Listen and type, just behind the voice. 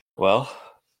Well,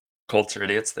 Colts are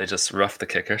idiots. They just rough the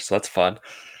kicker, so that's fun.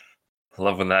 I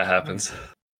love when that happens.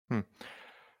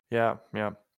 Yeah.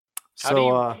 How So, do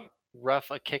you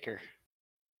rough a kicker?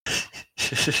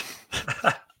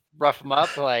 Rough them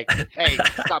up like, hey,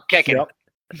 stop kicking. Yep.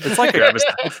 it's like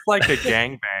it's like a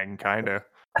gangbang, kind of.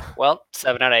 Well,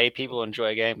 7 out of 8 people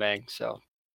enjoy gangbang, so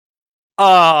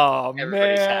Oh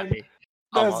everybody's man, happy.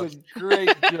 that's Almost. a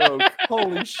great joke.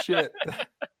 Holy shit!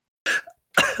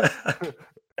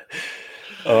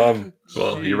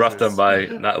 Well, you rough them Jesus. by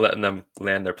not letting them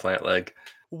land their plant leg.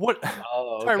 What,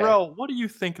 Oh, okay. Tyrell? What do you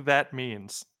think that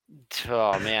means?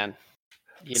 Oh man,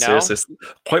 you know? Seriously, it's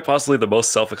quite possibly the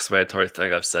most self-explanatory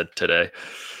thing I've said today.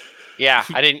 Yeah,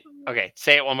 I didn't. Okay,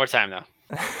 say it one more time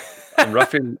though. And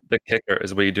roughing the kicker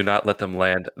is where you do not let them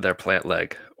land their plant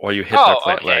leg, or you hit their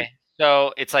plant leg.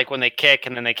 So it's like when they kick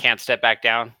and then they can't step back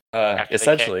down. after they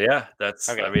Essentially, yeah. That's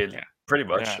Okay, I mean, yeah. pretty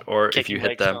much. Yeah. Or if Kicking you hit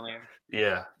legs them, on the air.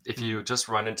 yeah. If you just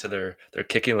run into their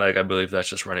kicking leg, I believe that's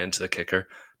just running into the kicker.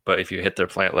 But if you hit their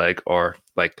plant leg or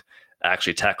like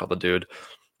actually tackle the dude,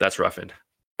 that's roughing.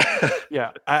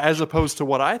 Yeah, as opposed to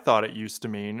what I thought it used to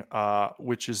mean,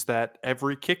 which is that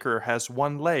every kicker has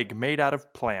one leg made out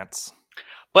of plants.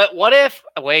 But what if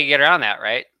a way to get around that,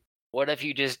 right? What if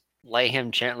you just lay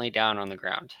him gently down on the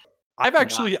ground? I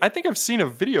think I've seen a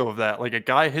video of that. Like a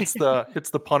guy hits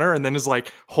the punter and then is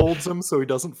like holds him so he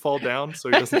doesn't fall down, so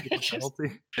he doesn't get the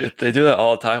penalty. They do that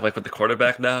all the time. Like with the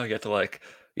quarterback now, you have to like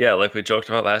we joked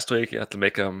about last week, you have to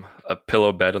make them a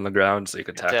pillow bed on the ground so you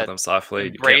can tackle them softly.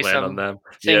 You can't Embrace land on them, them.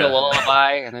 sing a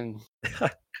lullaby, and then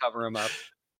cover them up.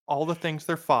 All the things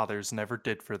their fathers never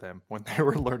did for them when they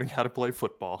were learning how to play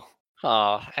football.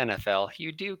 Oh, NFL,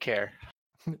 you do care.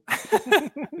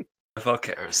 NFL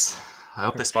cares. I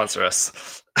hope they sponsor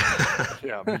us.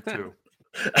 Yeah, me too.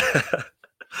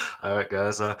 All right,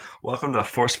 guys. Welcome to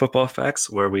Force Football Facts,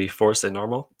 where we force a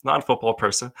normal, non-football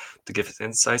person to give us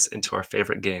insights into our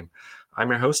favorite game. I'm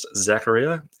your host,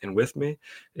 Zachariah, and with me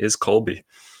is Colby.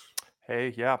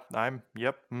 Hey, yeah,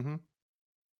 yep. Mm-hmm.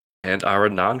 And our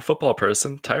non-football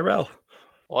person, Tyrell.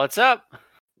 What's up?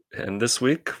 And this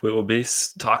week, we will be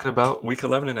talking about Week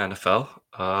 11 in NFL.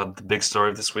 The big story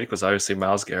of this week was obviously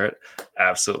Myles Garrett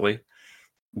absolutely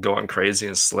going crazy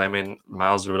and slamming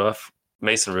Mason Rudolph,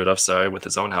 with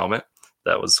his own helmet.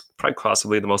 That was probably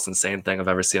possibly the most insane thing I've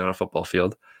ever seen on a football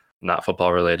field, not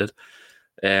football related.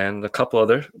 And a couple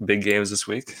other big games this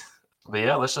week. But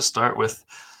yeah, let's just start with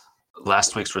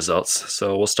last week's results.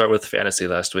 So we'll start with fantasy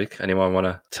last week. Anyone want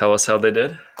to tell us how they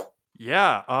did?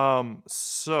 Yeah.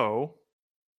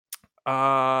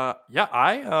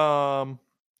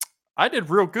 I did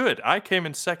real good. I came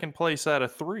in second place out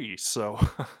of 3, so.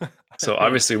 So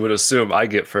obviously would assume I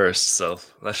get first. So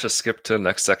let's just skip to the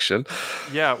next section.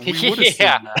 Yeah, we would assume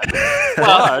that.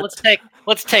 Well,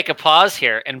 let's take a pause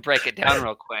here and break it down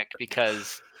real quick,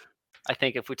 because I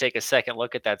think if we take a second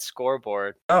look at that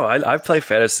scoreboard. Oh, I play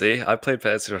fantasy. I played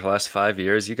fantasy for the last 5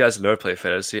 years. You guys know I play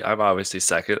fantasy. I'm obviously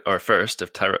second or first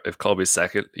if Colby's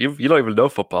second. You don't even know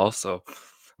football, so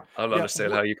I don't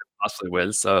understand how you could possibly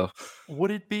win. So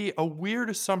would it be a weird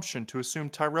assumption to assume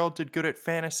Tyrell did good at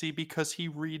fantasy because he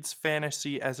reads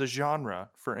fantasy as a genre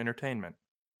for entertainment?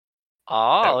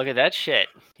 Oh, look at that shit.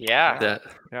 Yeah.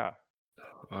 Yeah.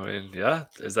 I mean, yeah.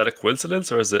 Is that a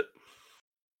coincidence or is it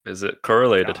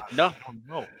correlated? No. I don't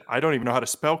know. I don't even know how to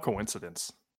spell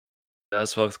coincidence.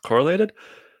 That's what's correlated?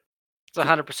 It's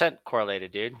 100%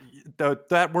 correlated, dude.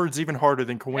 That word's even harder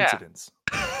than coincidence.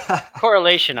 Yeah.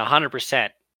 Correlation, 100%.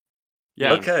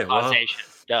 Yeah. Okay. Causation.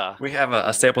 Duh. We have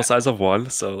a sample size of 1,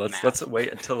 so let's wait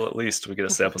until at least we get a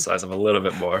sample size of a little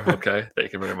bit more. Okay.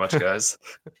 Thank you very much, guys.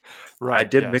 Right. I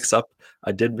did mix up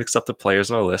the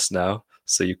players on a list now,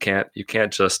 so you can't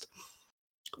just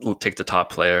take the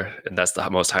top player and that's the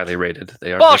most highly rated.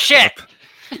 They are bullshit.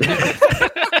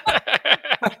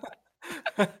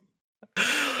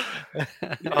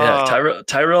 Yeah,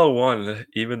 Tyrell won,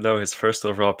 even though his first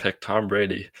overall pick, Tom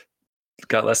Brady,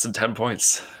 got less than 10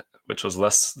 points, which was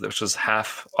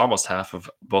almost half of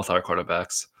both our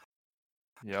quarterbacks.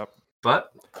 Yep.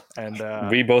 But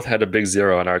we both had a big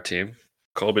 0 on our team.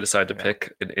 Colby decided to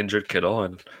pick an injured Kittle,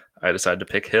 and I decided to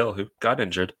pick Hill, who got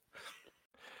injured.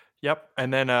 Yep.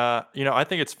 And then, I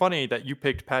think it's funny that you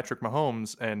picked Patrick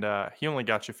Mahomes, and he only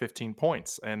got you 15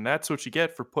 points. And that's what you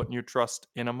get for putting your trust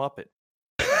in a Muppet.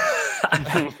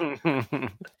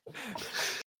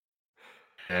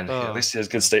 And at least he has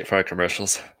good State Farm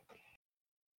commercials.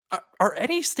 Are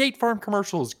any State Farm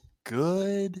commercials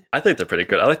good? I think they're pretty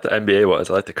good. I like the NBA ones.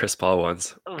 I like the Chris Paul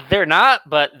ones. They're not,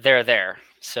 but they're there.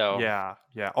 So yeah.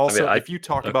 Also, if you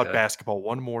talk about basketball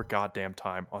one more goddamn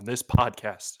time on this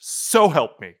podcast, so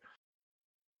help me.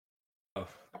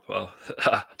 well,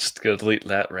 just gonna delete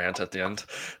that rant at the end.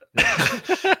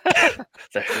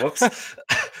 Whoops.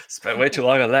 Spent way too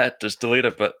long on that. Just delete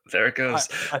it, but there it goes.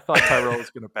 I thought Tyrell was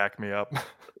going to back me up.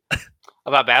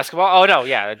 About basketball? Oh no,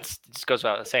 yeah, it just goes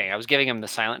without saying. I was giving him the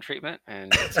silent treatment,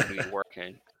 and it's going to be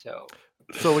working. So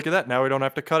look at that. Now we don't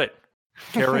have to cut it.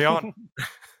 Carry on.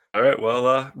 All right.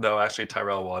 Well, no, actually,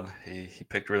 Tyrell won. He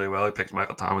picked really well. He picked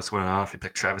Michael Thomas winning off. He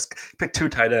picked Travis. He picked 2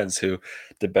 tight ends who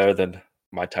did better than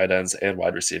my tight ends and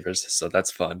wide receivers. So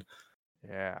that's fun.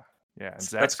 Yeah. And That's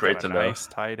Zach's great got to a know. nice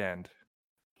tight end.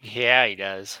 yeah, he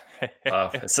does.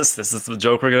 This is the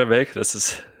joke we're gonna make. This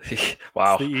is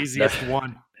wow. It's the easiest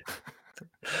one.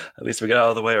 At least we got out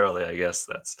of the way early. I guess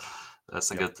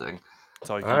that's a good thing. That's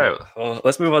all you All can right. Well,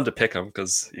 let's move on to pick 'em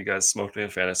because you guys smoked me in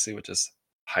fantasy, which is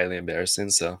highly embarrassing.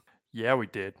 So. do. Yeah, we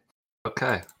did.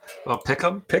 Okay. Well, pick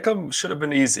 'em should have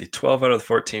been easy. 12 out of the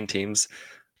 14 teams,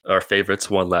 our favorites,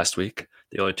 won last week.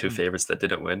 The only 2 favorites that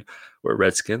didn't win were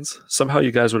Redskins. Somehow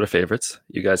you guys were the favorites.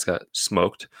 You guys got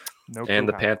smoked. No And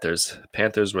the clue how. Panthers.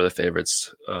 Panthers were the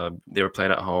favorites. They were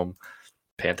playing at home.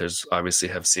 Panthers obviously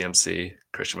have CMC,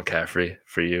 Christian McCaffrey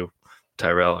for you,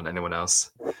 Tyrell, and anyone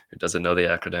else who doesn't know the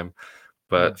acronym.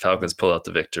 But Falcons pulled out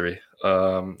the victory.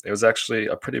 It was actually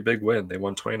a pretty big win. They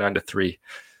won 29-3.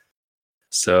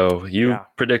 So you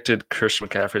predicted Christian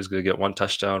McCaffrey is going to get 1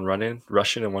 touchdown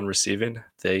rushing, and 1 receiving.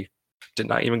 They did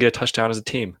not even get a touchdown as a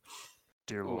team.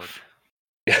 Dear Lord.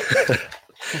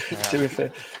 To be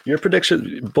fair,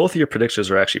 both of your predictions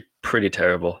were actually pretty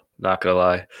terrible. Not gonna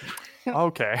lie.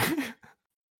 Okay.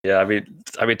 Yeah, I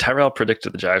mean, Tyrell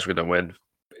predicted the Jags were gonna win,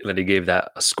 and then he gave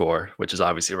that a score, which is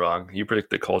obviously wrong. You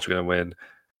predicted the Colts were gonna win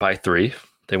by 3.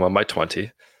 They won by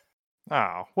 20.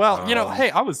 Oh, well,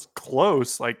 hey, I was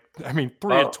close. 3 and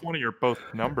 20 are both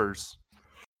numbers.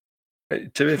 You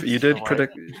did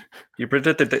predict. You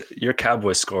predicted that your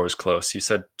Cowboys score was close. You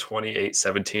said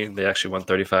 28-17. They actually won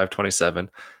 35-27.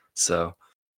 So.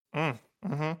 Yeah,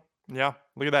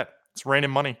 look at that. It's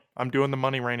raining money. I'm doing the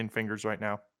money raining fingers right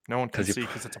now. No one can see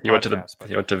because it's a podcast.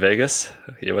 You went to Vegas.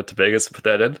 You went to Vegas and put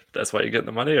that in. That's why you're getting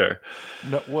the money, or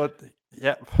no? What?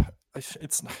 Yeah,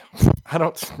 it's. I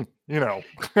don't.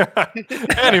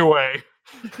 Anyway.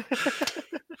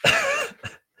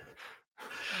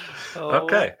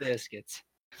 Okay. Biscuits.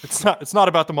 It's not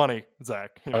about the money,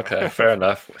 Zach. Okay, fair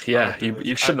enough. Yeah,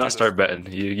 you should not start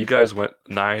betting. You guys went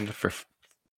 9 for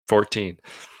 14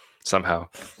 somehow.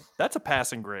 That's a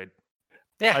passing grade.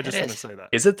 Yeah, I just want to say that.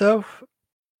 Is it though?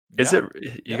 Is Yeah.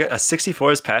 it? You got a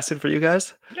 64 is passing for you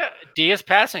guys? Yeah, D is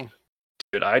passing.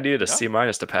 Dude, I needed a Yeah.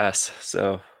 C- to pass.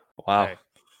 So wow,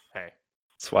 Hey.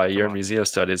 that's why you're in on. museum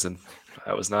studies and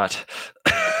I was not.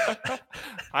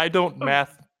 I don't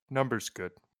math numbers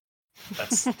good.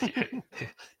 That's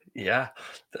yeah.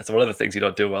 That's one of the things you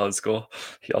don't do well in school.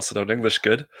 You also don't English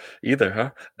good either,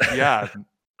 huh? Yeah.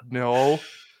 No.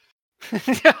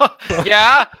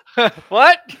 Yeah.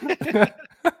 What?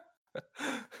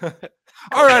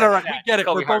 All right. We get it.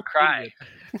 Kobe We're Hart both cry.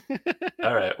 idiots.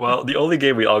 All right. Well, the only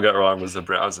game we all got wrong was the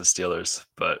Browns and Steelers,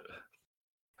 but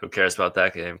who cares about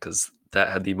that game? Because that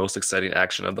had the most exciting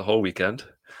action of the whole weekend.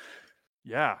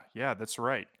 Yeah, that's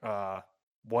right.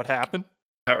 What happened?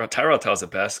 Tyrell tells it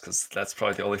best because that's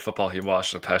probably the only football he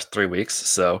watched in the past 3 weeks.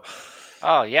 So,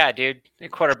 Oh yeah, dude. The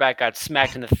quarterback got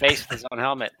smacked in the face with his own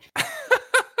helmet.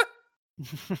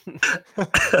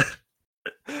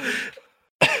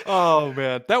 Oh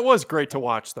man, that was great to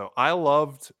watch though.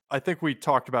 I think we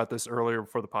talked about this earlier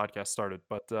before the podcast started,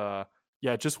 but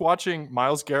yeah, just watching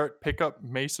Myles Garrett pick up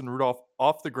Mason Rudolph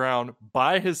off the ground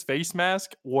by his face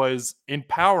mask was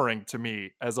empowering to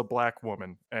me as a black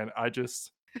woman, and I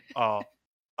just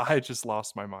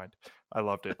lost my mind. I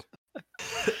loved it.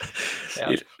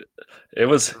 Yeah. it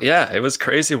was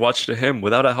crazy watching him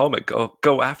without a helmet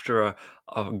go after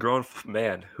a grown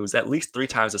man who's at least 3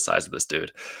 times the size of this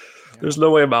dude. There's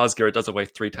no way Myles Garrett doesn't weigh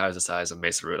 3 times the size of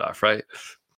Mason Rudolph, right?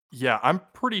 Yeah, I'm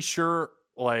pretty sure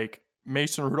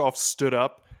Mason Rudolph stood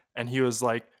up and he was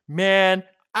like, "Man,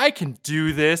 I can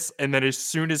do this." And then as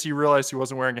soon as he realized he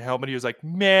wasn't wearing a helmet, he was like,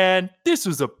 "Man, this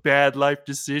was a bad life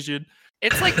decision."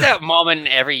 It's like that moment in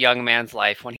every young man's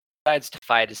life when he decides to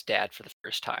fight his dad for the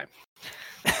first time.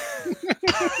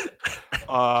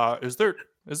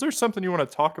 Is there something you want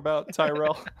to talk about,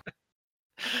 Tyrell?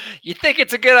 You think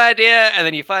it's a good idea, and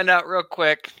then you find out real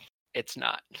quick it's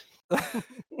not.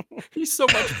 He's so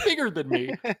much bigger than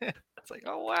me. It's like,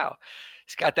 oh wow,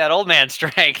 he's got that old man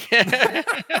strength.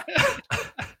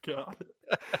 God.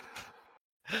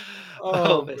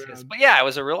 Oh, man. but yeah, it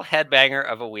was a real headbanger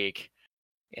of a week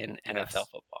in NFL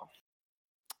football.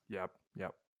 Yep.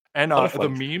 And What a the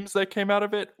fun- memes that came out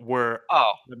of it were,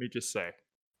 Oh, let me just say,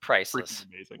 Priceless. Freaking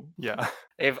amazing. Yeah.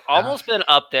 They've almost been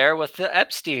up there with the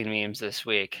Epstein memes this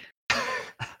week.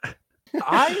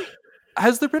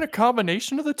 Has there been a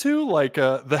combination of the two? Like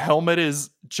the helmet is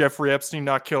Jeffrey Epstein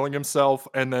not killing himself,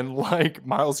 and then like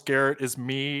Myles Garrett is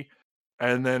me,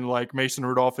 and then like Mason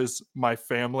Rudolph is my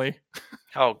family.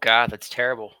 Oh God, that's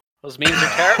terrible. Those memes are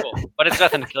terrible, but it's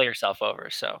nothing to kill yourself over.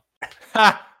 So,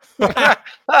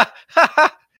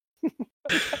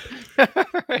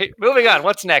 right, moving on.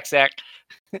 What's next, Zach?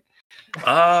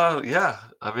 Yeah.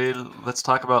 I mean, let's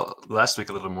talk about last week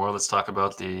a little more. Let's talk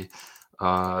about the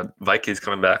Vikings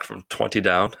coming back from 20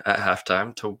 down at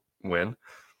halftime to win.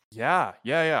 Yeah.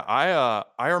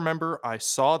 I remember I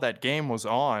saw that game was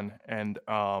on, and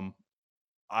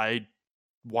I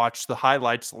watched the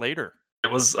highlights later. It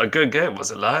was a good game,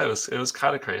 was it not? It was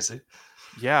kind of crazy.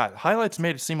 Yeah, highlights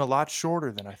made it seem a lot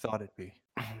shorter than I thought it'd be.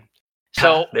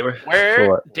 So, They were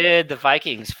where did the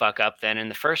Vikings fuck up then in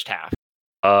the first half?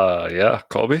 Yeah,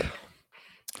 Colby,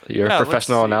 your Yeah, let's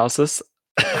professional see. analysis.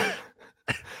 Who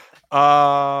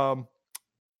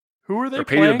are they We're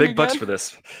paying you playing big bucks again? for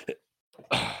this.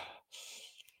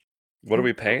 What are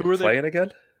we paying? Who are they- Playing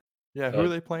again? Yeah, who are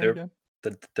they playing they're- again?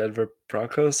 The Denver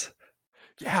Broncos.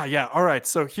 Yeah. All right.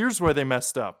 So here's where they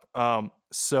messed up.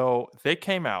 So they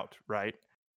came out, right?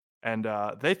 And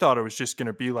they thought it was just going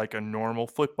to be like a normal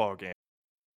football game.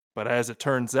 But as it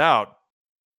turns out,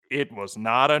 it was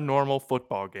not a normal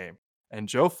football game. And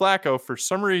Joe Flacco, for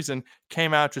some reason,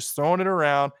 came out just throwing it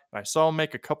around. And I saw him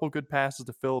make a couple good passes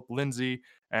to Philip Lindsay.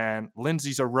 And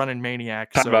Lindsay's a running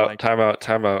maniac. Time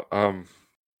out.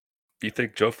 You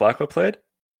think Joe Flacco played?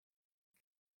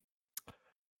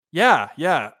 Yeah.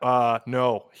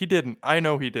 No, he didn't. I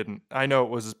know he didn't. I know it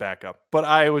was his backup, but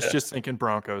I was Yeah. just thinking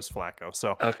Broncos Flacco.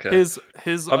 So Okay. his.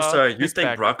 I'm sorry. You his think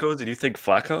backup- Broncos and you think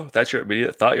Flacco? That's your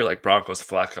immediate thought. You're like Broncos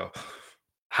Flacco.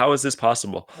 How is this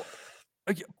possible?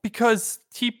 Because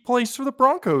he plays for the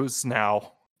Broncos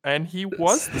now, and he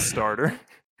was the starter.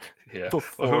 Yeah.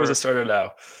 Before- Well, who is the starter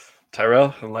now?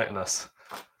 Tyrell, enlighten us.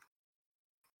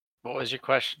 What was your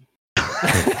question?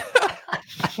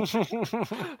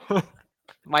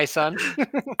 My son.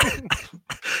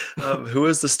 Who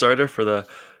is the starter for the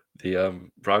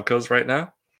Broncos right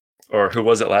now, or who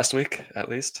was it last week at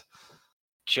least?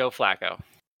 Joe Flacco.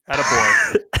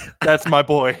 Attaboy. That's my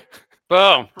boy.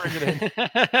 Boom. Bring it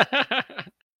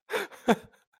in.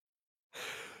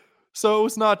 So it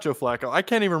was not Joe Flacco. I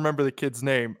can't even remember the kid's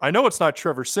name. I know it's not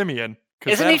Trevor Simeon.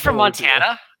 'cause Isn't that he from whole ordeal-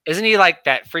 Montana? Isn't he like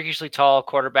that freakishly tall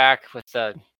quarterback with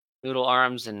the noodle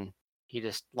arms and he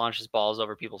just launches balls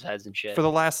over people's heads and shit? For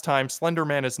the last time, Slender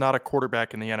Man is not a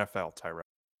quarterback in the NFL, Tyrell.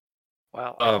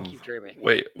 Wow, I keep dreaming.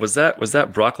 Wait, was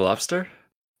that Brock Lobster?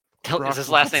 Is his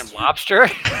last name Lobster?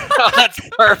 Oh, that's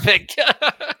perfect.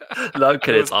 No, I'm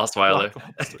kidding. It's Osweiler.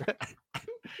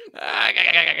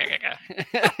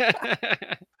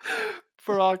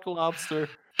 Brock Lobster.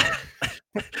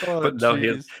 Oh, But no, he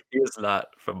jeez. is not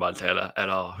from Montana at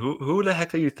all. Who the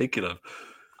heck are you thinking of?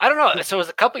 I don't know. So it was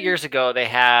a couple years ago. They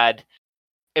had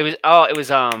it was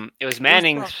Manning's. It was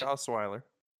Brock Osweiler.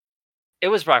 It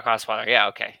was Brock Osweiler. Yeah.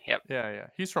 Okay. Yep. Yeah.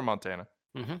 He's from Montana.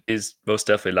 He's most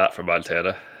definitely not from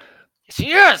Montana. Yes,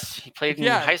 he is. He played in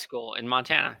Yeah. high school in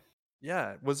Montana.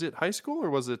 Yeah. Was it high school or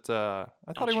was it? I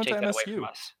thought Don't he you went to take that away from MSU.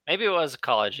 us. Maybe it was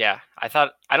college. Yeah. I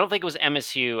don't think it was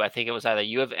MSU. I think it was either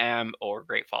U of M or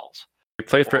Great Falls. He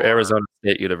played for Or- Arizona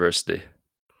State University.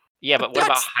 Yeah, but what about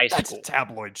That's- high That's school?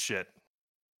 tabloid shit.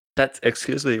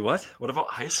 Excuse me, what? What about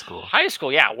high school? High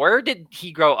school. Yeah. Where did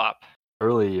he grow up?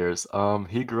 Early years.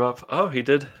 He grew up. Oh, he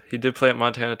did play at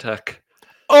Montana Tech.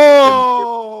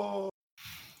 Oh,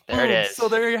 There it boom. is. So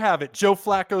there you have it. Joe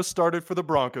Flacco started for the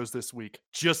Broncos this week,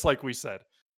 just like we said.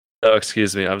 Oh,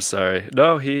 excuse me. I'm sorry.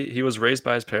 No, he was raised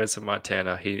by his parents in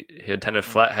Montana. He attended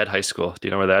Flathead High School. Do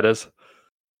you know where that is?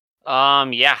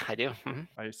 Yeah, I do. Mhm.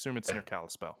 I assume it's near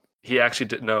Kalispell. He actually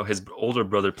didn't know. His older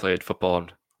brother played football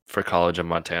for college in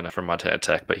Montana for Montana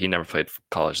Tech, but he never played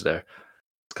college there.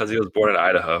 Because he was born in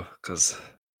Idaho, because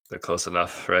they're close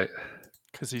enough, right?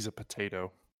 Because he's a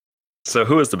potato. So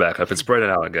who is the backup? It's Brandon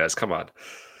Allen, guys. Come on.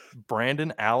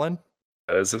 Brandon Allen.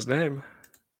 That is his name.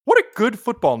 What a good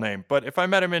football name. But if I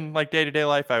met him in like day-to-day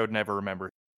life, I would never remember.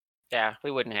 Yeah,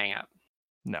 we wouldn't hang out.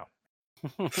 No.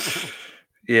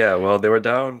 Yeah, well, they were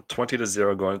down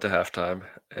 20-0 going into halftime,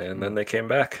 and then they came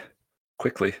back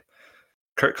quickly.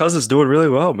 Kirk Cousins doing really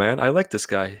well, man. I like this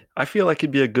guy. I feel like he'd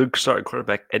be a good starting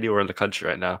quarterback anywhere in the country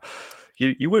right now.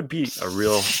 You would be a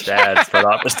real bad front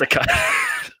office guy.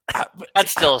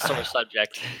 That's still a sore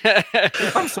subject.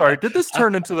 I'm sorry. Did this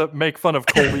turn into the make fun of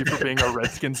Colby for being a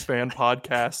Redskins fan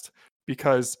podcast?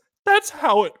 Because that's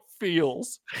how it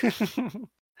feels.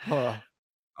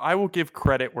 I will give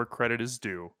credit where credit is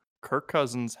due. Kirk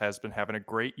Cousins has been having a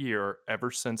great year ever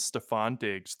since Stephon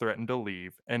Diggs threatened to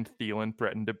leave and Thielen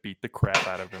threatened to beat the crap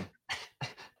out of him.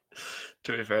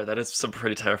 To be fair, that is some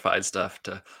pretty terrifying stuff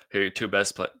to hear your two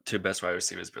best wide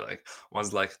receivers be like.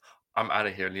 One's like, "I'm out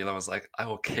of here." Neil was like, "I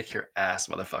will kick your ass,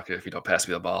 motherfucker, if you don't pass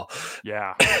me the ball."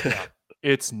 Yeah.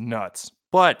 It's nuts.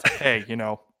 But hey,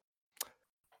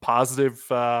 positive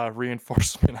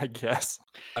reinforcement, I guess.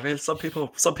 I mean, some people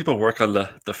work on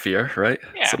the fear, right?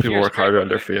 Yeah, some people fear's work great, harder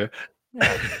under right? fear.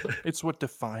 Yeah, it's what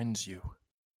defines you.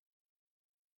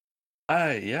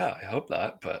 I hope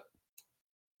not, but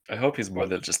I hope he's more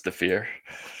than just the fear.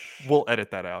 We'll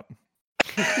edit that out.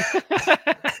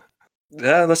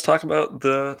 Yeah, let's talk about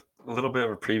a little bit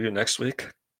of a preview next week.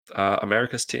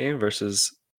 America's team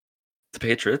versus the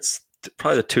Patriots,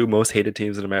 probably the two most hated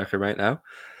teams in America right now.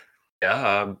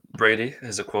 Yeah, Brady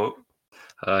has a quote.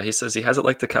 He says he hasn't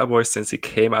liked the Cowboys since he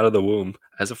came out of the womb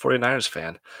as a 49ers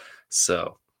fan.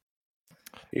 So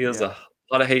he has a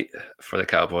lot of hate for the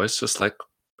Cowboys, just like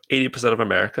 80% of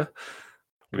America.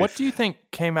 What do you think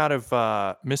came out of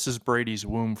Mrs. Brady's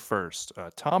womb first,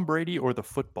 Tom Brady or the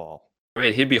football? I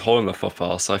mean, he'd be holding the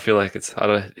football, so I feel like it's. I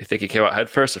don't know. You think he came out head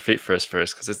first or feet first?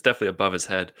 Because it's definitely above his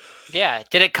head. Yeah.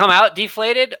 Did it come out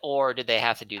deflated, or did they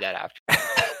have to do that after?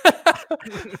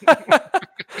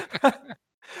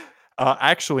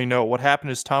 Actually, no. What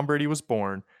happened is Tom Brady was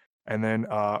born, and then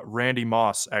Randy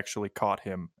Moss actually caught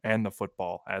him and the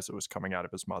football as it was coming out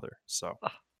of his mother. So,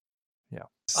 yeah.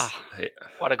 Hey,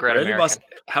 What a great Randy American. Moss.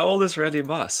 How old is Randy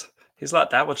Moss? He's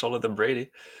not that much older than Brady.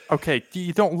 Okay,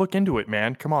 you don't look into it,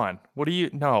 man. Come on. What do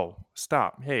you? No,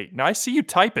 stop. Hey, now I see you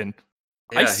typing.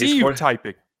 I see he's you 40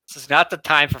 typing. This is not the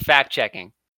time for fact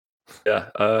checking.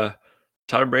 Yeah.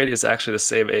 Tom Brady is actually the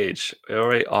same age. All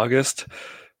right, August.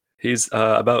 He's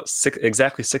about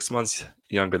exactly 6 months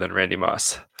younger than Randy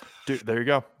Moss. Dude, there you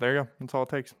go. There you go. That's all it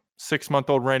takes.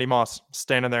 6-month-old Randy Moss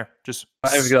standing there, just.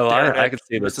 I'm not even gonna lie, staring I at can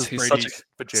see this. Mrs. He's Brady's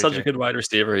such a vajayjay. good wide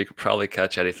receiver. He could probably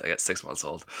catch anything at 6 months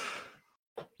old.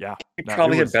 Yeah, He no,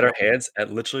 probably it had was- better hands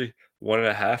at literally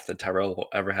 1.5 than Tyrell will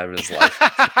ever have in his life.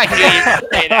 I knew you were going to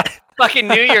say that. Fucking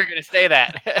knew you were going to say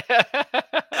that.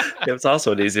 It was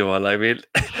also an easy one. I mean,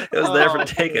 it was there for Oh,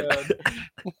 the taking.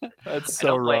 man. That's I so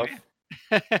don't blame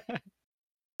rough.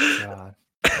 God.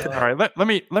 All right, let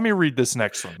me read this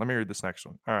next one. All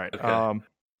right. Okay.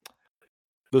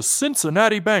 The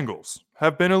Cincinnati Bengals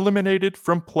have been eliminated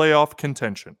from playoff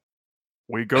contention.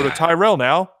 We go to Tyrell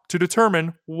now to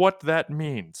determine what that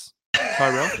means.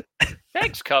 Tyrell?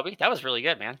 Thanks, Kobe. That was really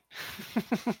good, man.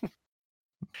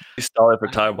 You stall it for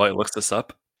time while he looks this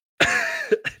up.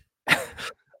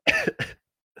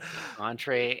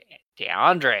 DeAndre.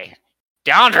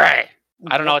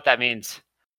 I don't know what that means.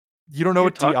 You don't know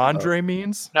What what are you talking DeAndre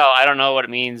means? No, I don't know what it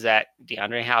means that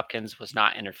DeAndre Hopkins was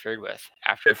not interfered with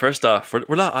after. Okay, first off,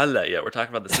 we're not on that yet. We're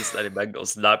talking about the Cincinnati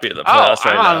Bengals not being in the Oh, playoffs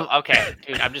right now. okay,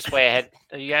 dude. I'm just way ahead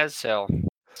of you guys, so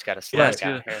just got to slow Yeah,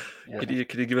 down here. Yeah. Could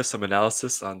you give us some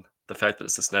analysis on the fact that the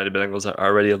Cincinnati Bengals are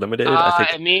already eliminated? I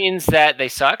think It means that they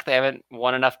suck. They haven't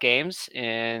won enough games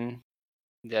in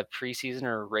the preseason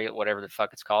or whatever the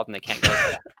fuck it's called, and they can't go to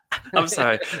that. I'm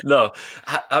sorry. No,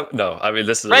 no. I mean,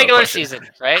 this is a Regular question. season,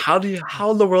 right? How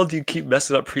in the world do you keep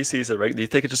messing up preseason? Right? Do you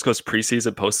think it just goes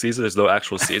preseason, postseason? There's no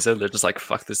actual season. They're just like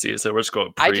fuck the season. We're just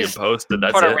going I pre and just post, and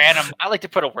that's Put a it. random. I like to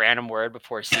put a random word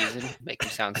before season, make me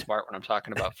sound smart when I'm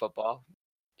talking about football.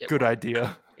 Good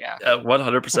idea. Yeah.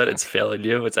 100%. It's failing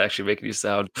you. It's actually making you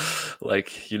sound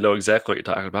like you know exactly what you're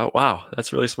talking about. Wow,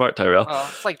 that's really smart, Tyrell. Well,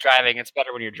 it's like driving. It's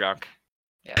better when you're drunk.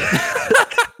 Yeah.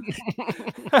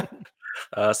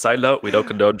 Side note: we don't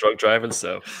condone drunk driving,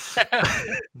 so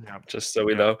Yeah. just so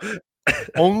we know.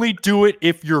 Only do it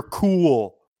if you're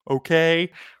cool,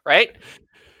 okay? Right?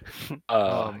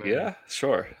 Oh, man. Yeah,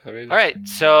 sure. I mean, All right.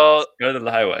 So it's better than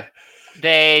the highway.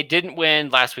 they didn't win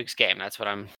last week's game. That's what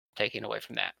I'm taking away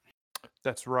from that.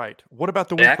 That's right. What about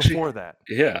the They week actually- before that?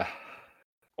 Yeah.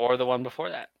 Or the one before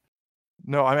that.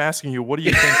 No, I'm asking you, what do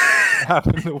you think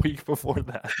happened the week before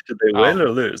that? Did they win or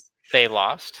lose? They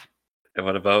lost. And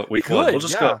what about week one? Good, We'll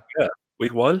just go. Yeah,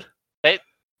 week one.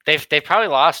 They've probably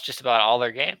lost just about all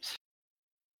their games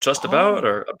Just about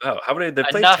or about? How many? They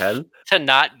played Enough 10. to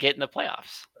not get in the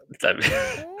playoffs.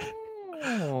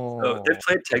 So they've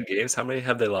played 10 games. How many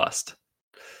have they lost?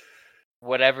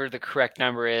 Whatever the correct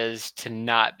number is to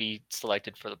not be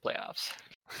selected for the playoffs.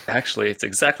 Actually, it's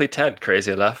exactly 10.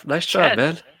 Crazy enough. Nice job, 10.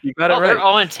 man. You got Oh, it they're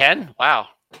right. 0-10? Wow.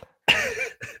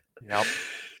 Yep.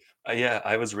 Yeah,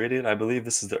 I was reading. I believe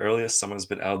this is the earliest someone's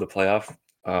been out of the playoff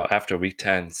after week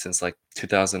 10 since like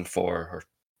 2004 or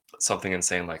something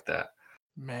insane like that.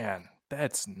 Man,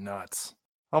 that's nuts.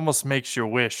 Almost makes you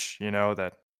wish,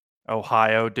 that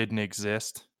Ohio didn't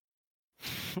exist.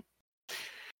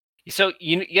 So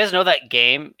you guys know that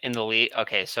game in the league?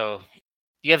 Okay, so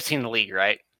you have seen the league,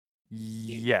 right?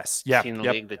 Yes. Yeah. Seen the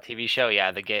Yep. league, the TV show?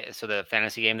 Yeah, the game. So the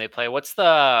fantasy game they play. What's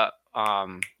the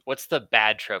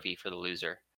bad trophy for the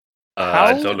loser?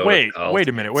 I don't know what it's called. Wait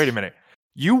a minute.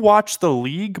 You watch the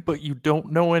league, but you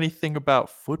don't know anything about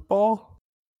football?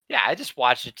 Yeah, I just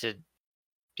watched it to.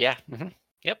 Yeah.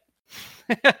 Yep.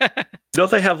 Don't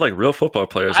they have like real football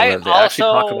players I and they actually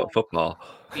talk also- about football?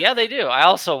 Yeah, they do. I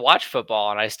also watch football,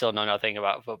 and I still know nothing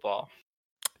about football.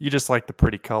 You just like the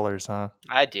pretty colors, huh?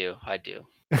 I do.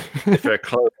 Fair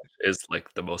color is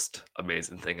like the most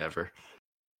amazing thing ever.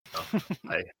 So,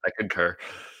 I concur.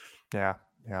 Yeah.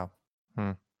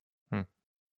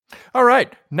 All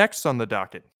right. Next on the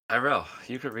docket. Tyrell,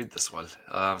 you could read this one.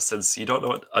 Since you don't know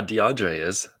what a DeAndre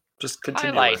is, just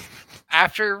continue. Highlight. with-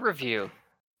 After review,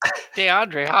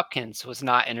 DeAndre Hopkins was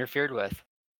not interfered with.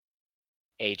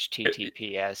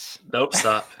 HTTPS. Nope,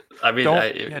 stop. I mean,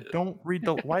 Don't read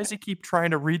the. Why does he keep trying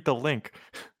to read the link?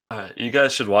 you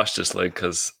guys should watch this link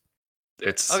because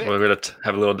it's Okay. we're gonna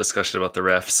have a little discussion about the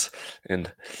refs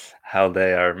and how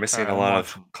they are missing a I'm lot of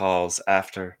watching. calls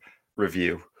after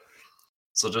review.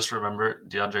 So just remember,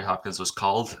 DeAndre Hopkins was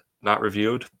called, not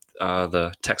reviewed.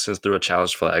 The Texans threw a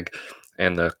challenge flag,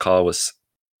 and the call was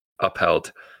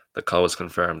upheld. The call was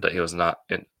confirmed that he was not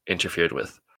interfered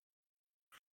with.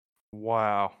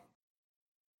 Wow.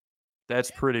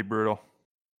 That's pretty brutal.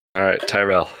 All right,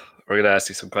 Tyrell, we're going to ask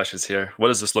you some questions here. What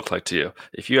does this look like to you?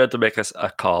 If you had to make us a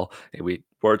call and we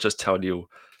were just telling you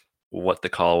what the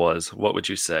call was, what would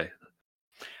you say?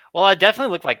 Well, it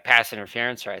definitely looked like pass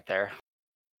interference right there.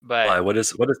 But Why? What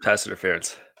is pass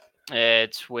interference?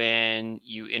 it's when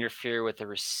you interfere with the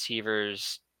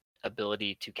receiver's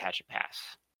ability to catch a pass.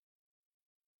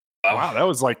 Wow, that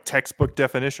was like textbook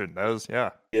definition. That was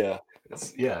Yeah,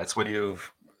 it's when you.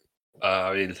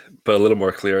 I mean, but a little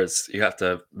more clear. It's you have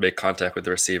to make contact with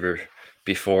the receiver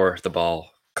before the ball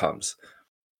comes.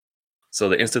 So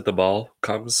the instant the ball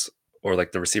comes, or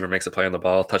like the receiver makes a play on the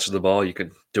ball, touches the ball, you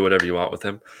can do whatever you want with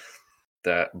him.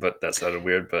 But that sounded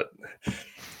weird. But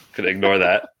could ignore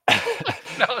that.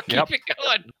 No, keep Yep. it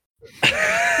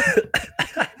going.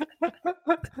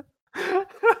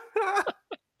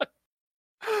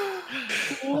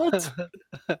 What?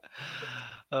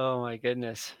 Oh my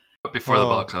goodness. But before the Oh.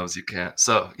 ball comes, you can't.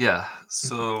 So yeah.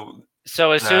 So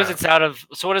So as soon as Uh, it's out of,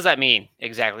 so what does that mean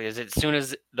exactly? Is it as soon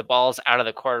as the ball's out of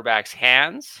the quarterback's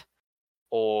hands,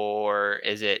 or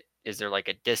is there like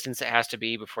a distance it has to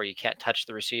be before you can't touch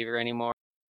the receiver anymore?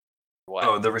 What?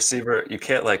 oh, the receiver, you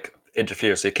can't like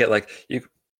interfere. So you can't like you.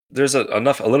 There's a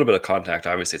little bit of contact.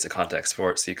 Obviously, it's a contact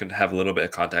sport, so you can have a little bit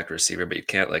of contact with receiver, but you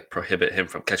can't like prohibit him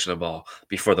from catching the ball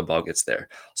before the ball gets there.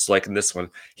 So like in this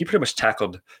one, he pretty much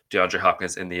tackled DeAndre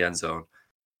Hopkins in the end zone,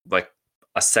 like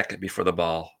a second before the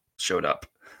ball showed up.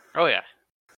 Oh yeah.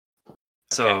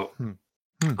 So, Hmm.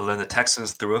 but then the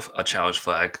Texans threw a challenge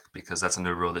flag because that's a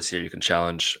new rule this year. You can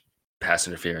challenge pass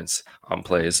interference on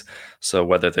plays. So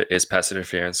whether there is pass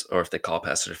interference or if they call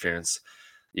pass interference,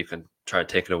 you can try to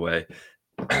take it away.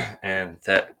 And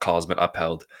that call has been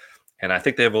upheld. And I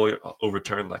think they've only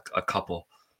overturned like a couple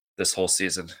this whole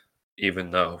season, even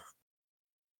though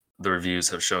the reviews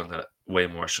have shown that way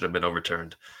more should have been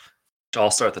overturned.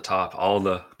 I'll start at the top. All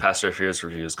the pass interference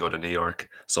reviews go to New York.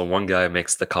 So one guy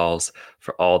makes the calls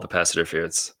for all the pass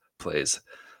interference plays.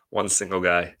 One single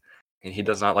guy. And he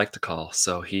does not like the call.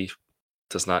 So he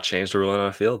does not change the rule on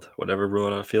the field. Whatever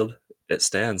rule on the field, it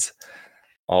stands.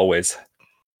 Always.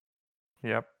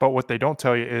 Yep. But what they don't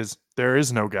tell you is there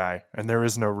is no guy and there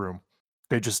is no room.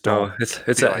 They just don't. No, it's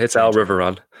feel like it's Al changing it.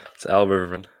 Riveron. It's Al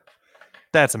Riveron.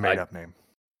 That's a made up name.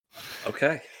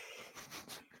 Okay.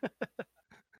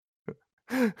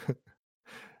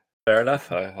 Fair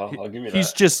enough. I'll give you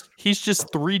that. He's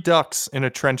just three ducks in a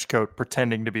trench coat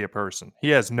pretending to be a person. He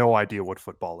has no idea what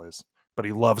football is, but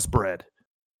he loves bread.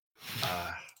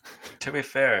 To be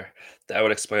fair, that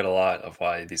would explain a lot of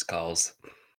why these calls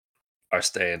are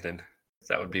staying in.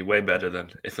 That would be way better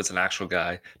than if it's an actual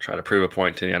guy trying to prove a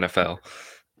point to the NFL.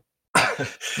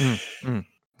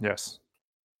 Yes.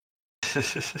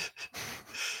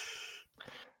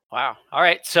 Wow. All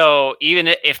right. So even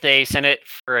if they send it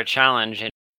for a challenge and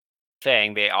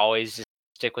thing, they always just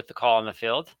stick with the call on the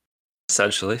field.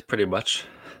 Essentially, pretty much.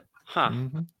 Huh.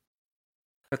 Mhm.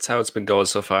 That's how it's been going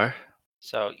so far.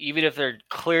 So even if they're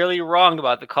clearly wrong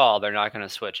about the call, they're not going to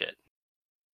switch it.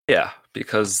 Yeah,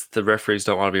 because the referees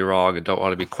don't want to be wrong and don't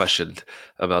want to be questioned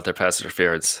about their pass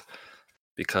interference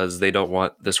because they don't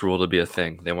want this rule to be a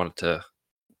thing. They want it to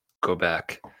go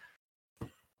back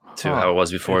to how it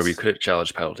was before we It's- could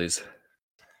challenge penalties.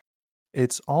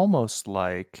 It's almost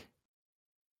like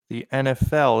the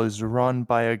NFL is run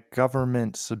by a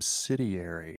government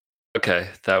subsidiary. Okay,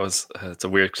 that was it's a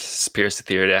weird conspiracy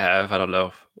theory to have. I don't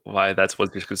know why that's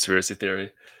what's your conspiracy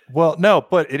theory. Well, no,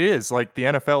 but it is like the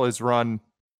NFL is run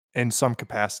in some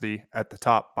capacity at the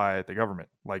top by the government.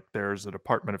 Like there's a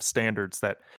Department of Standards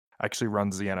that actually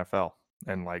runs the NFL,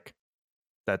 and like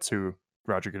that's who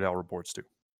Roger Goodell reports to.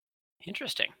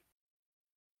 Interesting.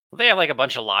 Well, they have like a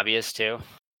bunch of lobbyists too,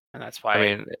 and that's why. I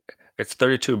mean, it's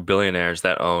 32 billionaires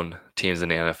that own teams in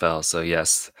the NFL. So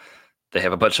yes, they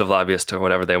have a bunch of lobbyists doing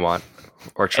whatever they want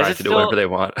or trying to do whatever they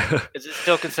want. Is it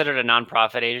still considered a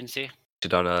nonprofit agency? You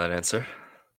don't know that answer?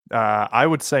 I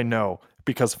would say no,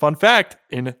 because fun fact,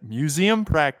 in museum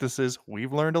practices,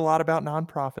 we've learned a lot about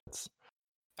nonprofits.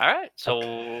 All right,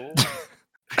 so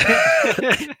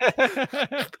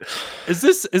Is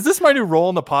this my new role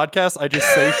in the podcast? I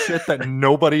just say shit that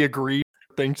nobody agrees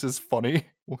or thinks is funny.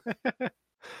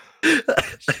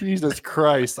 Jesus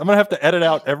Christ. I'm gonna have to edit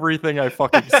out everything I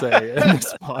fucking say in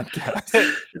this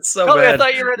podcast. It's so Tell me, I bad.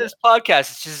 thought you were in this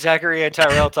podcast. It's just Zachary and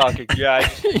Tyrell talking. Yeah, I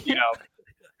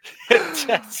just,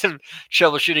 had some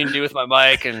troubleshooting to do with my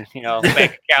mic and,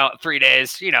 bank account 3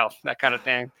 days, that kind of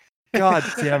thing. God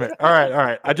damn it. All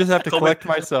right. I just have to collect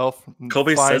myself.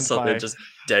 Colby says something just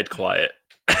dead quiet.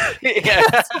 Yeah.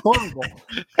 That's horrible.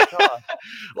 God.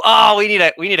 Oh, we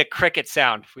need a cricket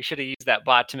sound. We should have used that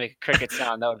bot to make a cricket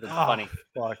sound. That would have been funny.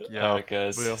 Fuck yeah. Oh,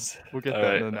 guys. We'll get All that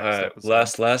right, in the next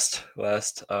episode.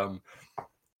 Last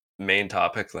main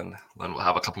topic, then we'll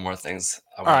have a couple more things.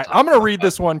 All right, I'm going to read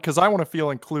this one because I want to feel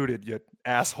included, you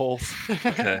assholes.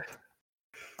 Okay.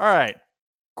 All right.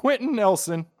 Quentin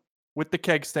Nelson with the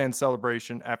keg stand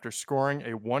celebration after scoring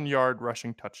a 1-yard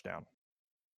rushing touchdown.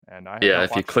 And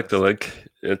if you click the link,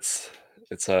 it's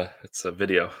a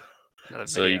video.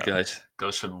 So you guys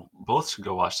both should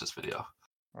go watch this video.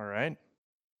 All right.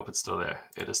 Hope it's still there.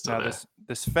 It is still now there.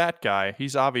 This fat guy,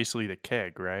 he's obviously the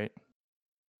keg, right?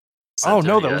 Oh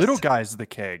no, the little guy's the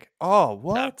keg. Oh,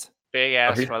 what? Big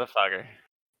ass motherfucker.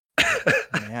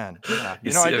 Man, yeah.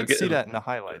 I did see that in the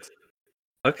highlights.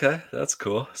 Okay, that's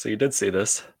cool. So you did see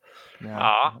this.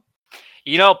 Yeah.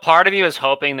 Part of me was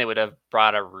hoping they would have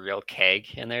brought a real keg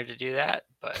in there to do that,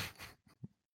 but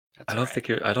I don't think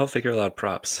you're allowed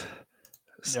props.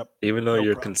 Yep. Even though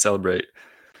you can celebrate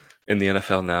in the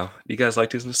NFL now. Do you guys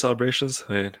like these new celebrations?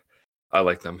 I mean, I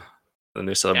like them. The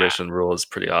new celebration rule is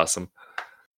pretty awesome.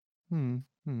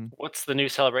 What's the new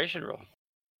celebration rule?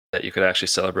 That you could actually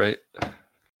celebrate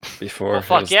before. Well,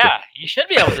 fuck yeah. You should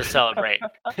be able to celebrate.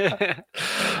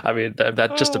 I mean,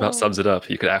 that just about sums it up.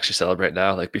 You could actually celebrate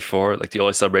now. Like before, like the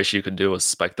only celebration you could do was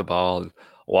spike the ball and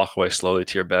walk away slowly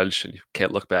to your bench, and you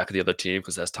can't look back at the other team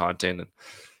because that's taunting. And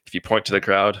if you point to the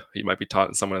crowd, you might be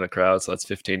taunting someone in the crowd, so that's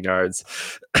 15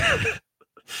 yards.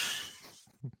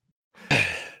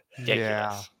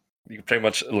 Yeah. You can pretty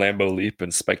much Lambo leap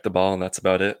and spike the ball, and that's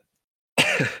about it.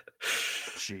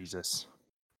 Jesus.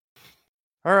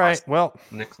 All right. Well,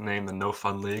 nickname the No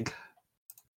Fun League.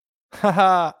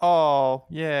 Haha. Oh,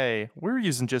 yay. We're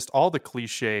using just all the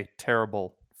cliche,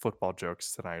 terrible football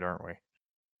jokes tonight, aren't we?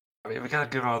 I mean, we gotta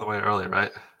get it out of the way early,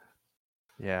 right?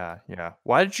 Yeah.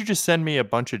 Why did you just send me a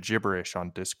bunch of gibberish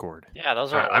on Discord? Yeah,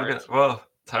 those are words.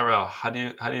 Tyrell, how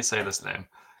do you say this name?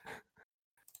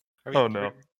 Oh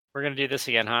no. We're gonna do this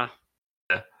again, huh?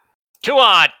 Yeah.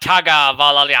 Tua Taga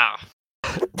Valalia.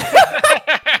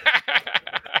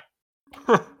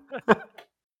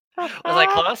 Was I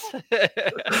close?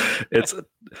 It's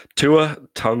Tua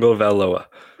Tagovailoa.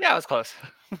 Yeah, it was close.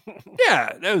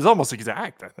 Yeah, that was almost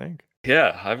exact, I think.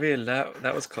 Yeah, I mean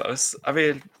that was close. I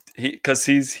mean, he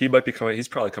might be coming. He's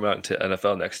probably coming out into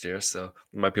NFL next year, so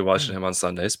we might be watching him on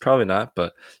Sundays. Probably not,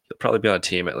 but he'll probably be on a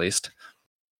team at least.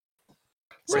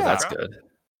 So that's good.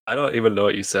 I don't even know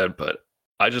what you said, but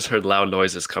I just heard loud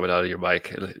noises coming out of your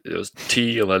mic. It was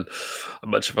T and then a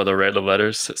bunch of other random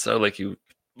letters. It sounded like you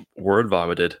word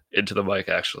vomited into the mic,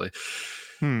 actually.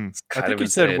 I think he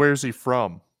said, "Where's he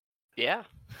from?" Yeah.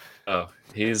 Oh,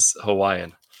 he's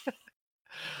Hawaiian.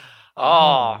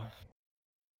 Oh.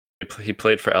 He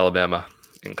played for Alabama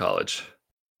in college.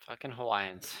 Fucking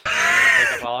Hawaiians.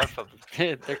 Take up all our football.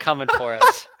 They're coming for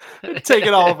us.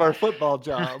 Taking all of our football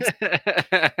jobs.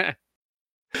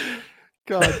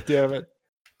 God damn it.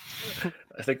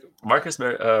 I think Marcus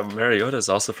Mariota is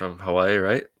also from Hawaii,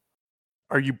 right?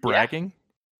 Are you bragging?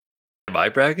 Am I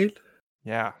bragging?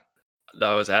 Yeah.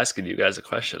 No, I was asking you guys a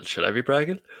question. Should I be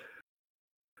bragging?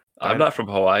 I'm not from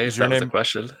Hawaii. Is that was the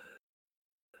question.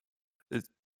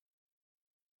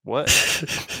 What?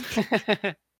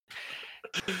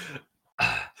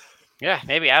 Yeah,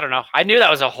 maybe. I don't know. I knew that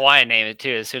was a Hawaiian name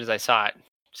too as soon as I saw it.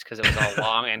 just because it was all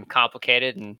long and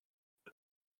complicated. And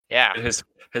yeah,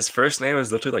 His first name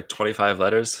is literally like 25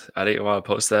 letters. I didn't want to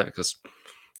post that because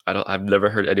I've never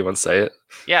heard anyone say it.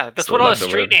 yeah, that's So what all the that's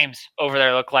street weird. names over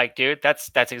there look like, dude. That's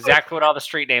exactly what all the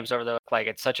street names over there look like.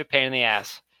 It's such a pain in the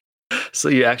ass. So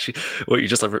you actually, what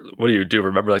do you do?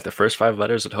 Remember like the first 5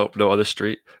 letters and hope no other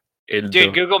street in Dude,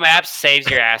 the Google Maps saves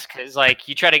your ass because like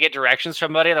you try to get directions from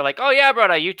somebody, they're like, "Oh yeah,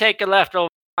 brother, you take a left over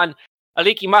on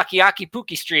Aliki Makiaki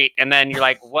Puki Street," and then you're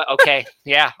like, "What? Okay,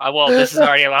 yeah, I will. This is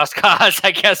already a lost cause.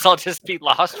 I guess I'll just be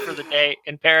lost for the day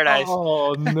in paradise."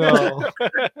 Oh no.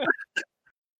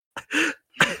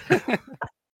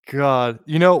 God,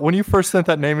 when you first sent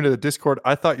that name into the Discord,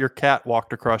 I thought your cat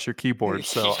walked across your keyboard,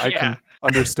 so I Yeah. can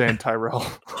understand Tyrell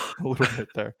a little bit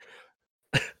there.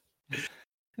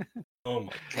 Oh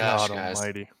my gosh, God guys.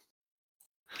 almighty.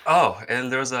 Oh,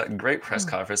 and there was a great press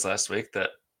conference last week that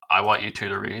I want you two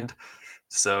to read.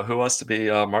 So who wants to be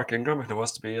Mark Ingram and who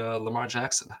wants to be Lamar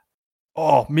Jackson?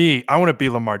 Oh, me. I want to be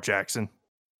Lamar Jackson.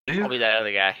 Do you? I'll be that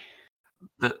other guy.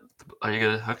 Are you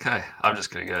gonna? Okay, I'm just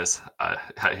kidding, guys.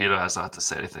 He has not to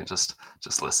say anything. Just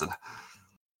listen.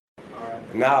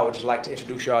 Now I would just like to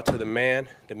introduce y'all to the man,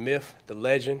 the myth, the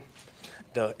legend,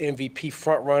 the MVP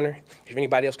front runner. If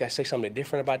anybody else got to say something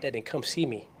different about that, then come see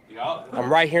me. I'm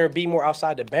right here in Bmore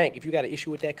outside the bank. If you got an issue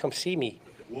with that, come see me.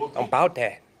 I'm about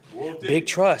that. Big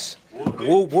trust.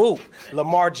 Woo woo.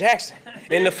 Lamar Jackson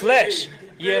in the flesh.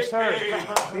 Yes, sir.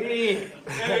 Big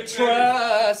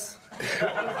trust.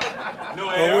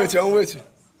 I'm with you.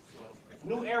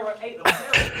 New era 8.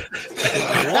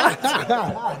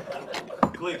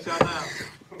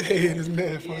 Hey, this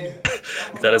man funny.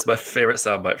 That is my favorite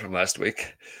soundbite from last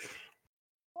week.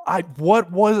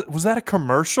 What was that a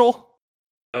commercial?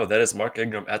 Oh, that is Mark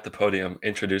Ingram at the podium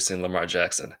introducing Lamar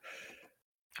Jackson.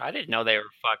 I didn't know they were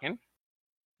fucking.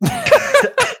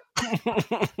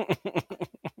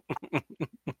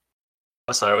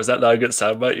 I'm sorry, was that not a good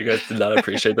soundbite? You guys did not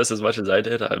appreciate this as much as I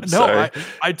did. I'm sorry.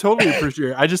 I totally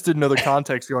appreciate it. I just didn't know the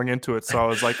context going into it, so I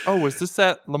was like, "Oh, was this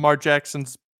at Lamar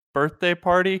Jackson's birthday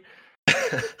party?"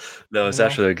 No, it's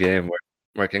actually a game where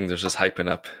Mark Ingram's just hyping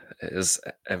up his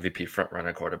MVP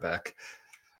frontrunner quarterback.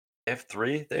 They have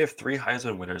three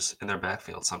Heisman winners in their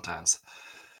backfield sometimes.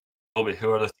 Colby, who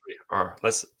are the 3? Or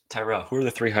Tyrell, who are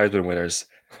the 3 Heisman winners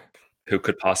who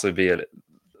could possibly be in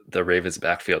the Ravens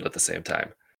backfield at the same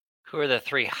time? Who are the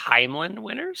 3 Heimlin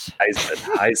winners?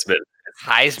 Heisman.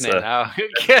 Heisman.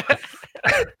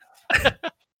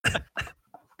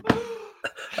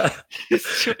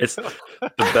 It's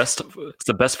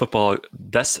the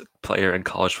best player in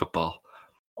college football.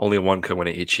 Only one could win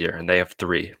it each year, and they have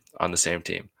 3 on the same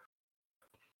team.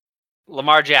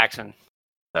 Lamar Jackson.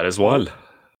 That is one.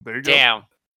 There you go. Damn.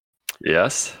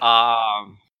 Yes.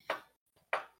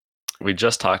 We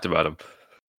just talked about him.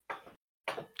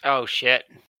 Oh shit.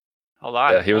 Hold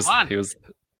on. Yeah, he was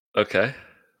okay.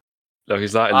 No,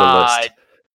 he's not in the list.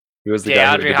 He was the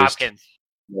guy who DeAndre introduced. Hopkins.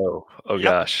 No. Oh Yep.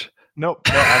 gosh. Nope,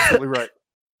 absolutely right.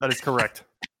 That is correct.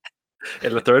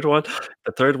 And the third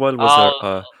one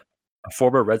was a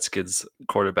former Redskins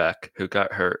quarterback who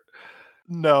got hurt.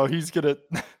 No, he's gonna.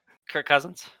 Kirk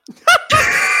Cousins.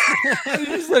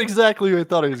 He said exactly what I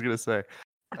thought he was gonna say.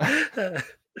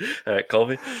 All right,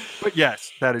 Colby. But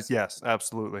yes, that is yes,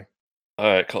 absolutely. All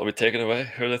right, Colby, take it away.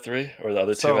 Who are the 3 or the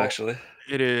other 2 So- actually?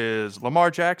 It is Lamar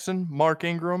Jackson, Mark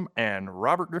Ingram, and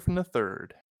Robert Griffin III.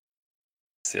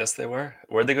 Yes, they were.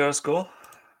 Where'd they go to school?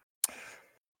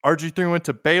 RG3 went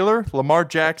to Baylor. Lamar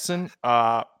Jackson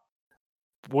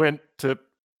went to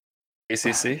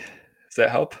ACC. Does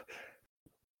that help?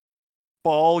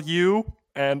 Ball U,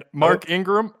 and Mark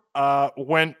Ingram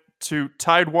went to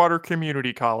Tidewater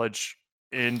Community College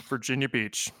in Virginia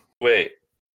Beach. Wait,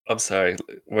 I'm sorry.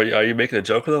 Are you making a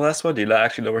joke with the last one? Do you not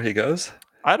actually know where he goes?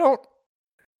 I don't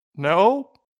know.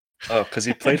 Oh, because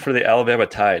he played for the Alabama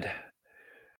Tide.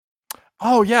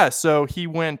 Oh yeah, so he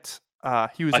went.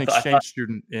 He was I an thought- exchange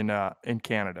student in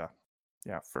Canada.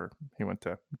 Yeah, he went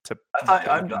to. To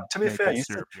be fair, Maple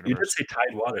Syrup you did say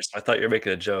Tide Water, so I thought you were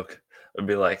making a joke. I'd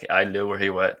be like, I knew where he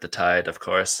went, the Tide, of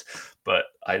course, but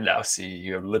I now see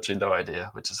you have literally no idea,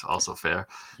 which is also fair.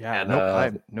 Yeah,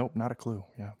 And, nope, not a clue.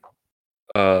 Yeah.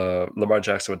 Lamar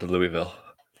Jackson went to Louisville.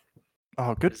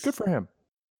 Oh, good for him.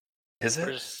 Is it?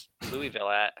 Where's Louisville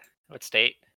at? What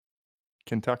state?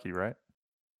 Kentucky, right?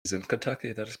 He's in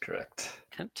Kentucky. That is correct.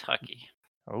 Kentucky.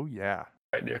 Oh yeah.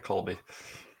 Right near Colby.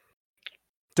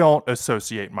 Don't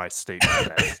associate my state with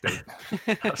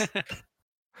that state.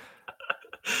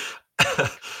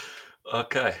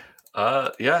 Okay.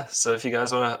 Yeah. So if you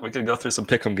guys want to, we could go through some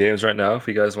pick'em games right now if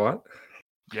you guys want.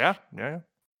 Yeah.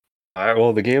 All right,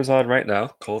 well, the game's on right now.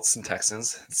 Colts and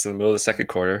Texans. It's in the middle of the second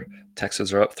quarter.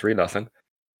 Texans are up 3-0.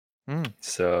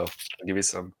 So I'll give you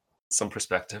some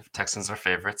perspective. Texans are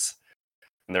favorites,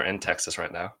 and they're in Texas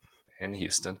right now, in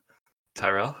Houston.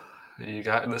 Tyrell, who you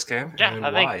got in this game? Yeah, and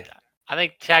I why?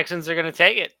 think Texans are going to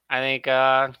take it. I think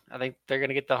they're going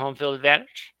to get the home field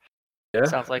advantage. Yeah.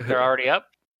 Sounds like they're already up.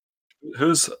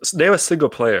 Name a single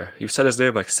player? You've said his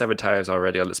name like 7 times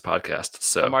already on this podcast.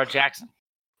 So Lamar Jackson.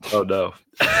 Oh no.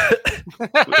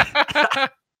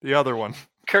 The other one.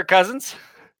 Kirk Cousins.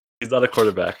 He's not a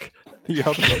quarterback. The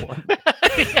other one.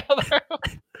 The other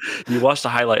one. You watched the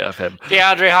highlight of him.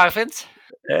 DeAndre Hopkins.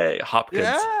 Hey, Hopkins.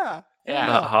 Yeah.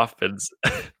 Not Hoffmans.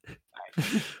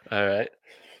 All right.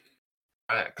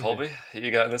 Colby, who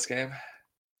you got in this game?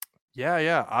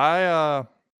 Yeah.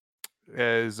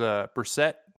 Is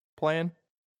Brissett playing?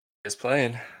 He's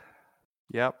playing.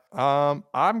 Yep.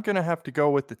 I'm gonna have to go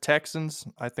with the Texans.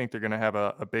 I think they're gonna have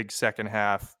a big second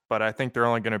half, but I think they're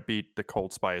only gonna beat the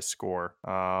Colts by a score.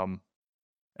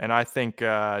 And I think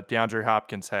DeAndre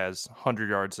Hopkins has 100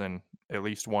 yards and at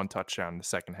least one touchdown in the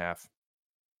second half.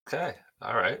 Okay.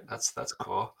 All right. That's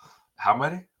cool. How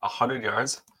many? 100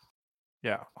 yards?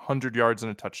 Yeah, 100 yards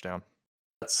and a touchdown.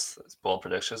 That's bold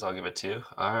predictions. I'll give it to you.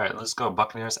 All right. Let's go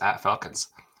Buccaneers at Falcons.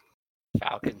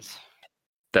 Falcons.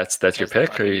 That's your Because the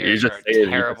pick, or you Buccaneers just are a saying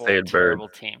terrible, bird? terrible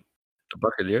team. The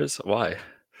Buccaneers? Why?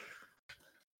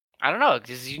 I don't know,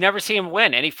 because you never see them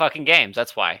win any fucking games.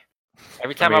 That's why.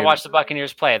 Every time I mean- watch the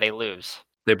Buccaneers play, they lose.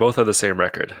 They both have the same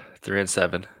record,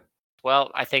 3-7.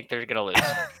 Well, I think they're gonna lose.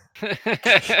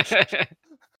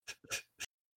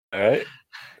 All right.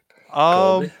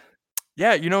 Um,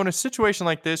 yeah, in a situation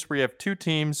like this where you have two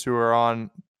teams who are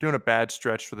doing a bad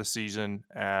stretch for the season,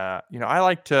 I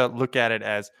like to look at it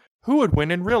as who would win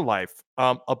in real life,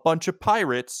 a bunch of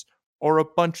pirates or a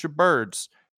bunch of birds.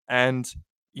 And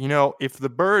if the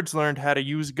birds learned how to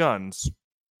use guns,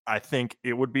 I think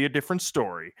it would be a different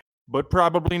story, but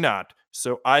probably not.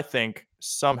 So I think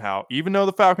somehow, even though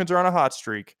the Falcons are on a hot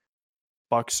streak,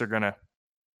 Bucks are gonna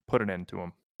put an end to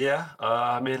them. Yeah.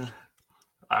 I mean,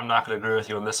 I'm not going to agree with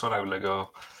you on this one. I'm going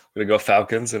to go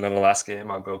Falcons, and then the last game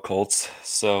I'll go Colts.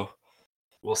 So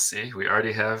we'll see. We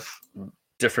already have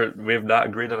we have not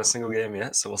agreed on a single game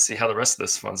yet, so we'll see how the rest of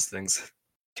this fun things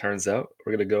turns out.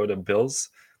 We're going to go to Bills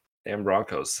and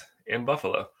Broncos in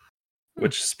Buffalo,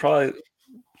 which is probably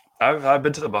I've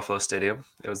been to the Buffalo Stadium.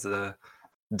 It was the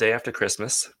day after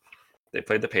Christmas. They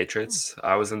played the Patriots.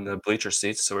 I was in the bleacher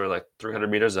seats, so we were like 300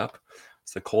 meters up.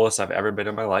 It's the coolest I've ever been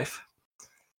in my life.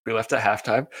 We left at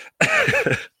halftime.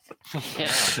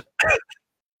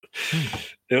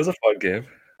 It was a fun game.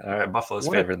 All right, Buffalo's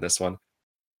favored in this one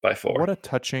by 4. What a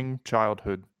touching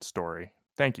childhood story.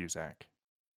 Thank you, Zach.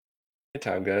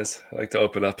 Anytime, guys. I like to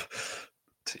open up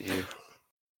to you.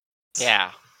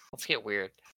 Yeah, let's get weird.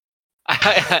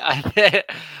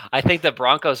 I think the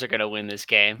Broncos are going to win this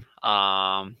game.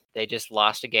 They just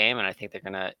lost a game, and I think they're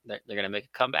gonna make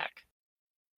a comeback.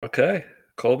 Okay,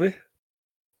 Colby.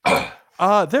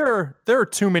 There are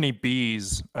too many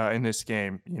B's in this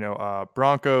game.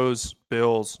 Broncos,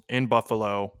 Bills in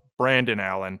Buffalo, Brandon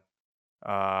Allen,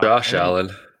 Josh Allen.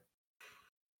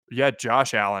 Yeah,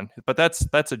 Josh Allen, but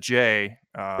that's a J.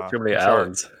 Too many sorry.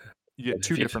 Allens. You get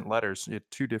two different letters. You get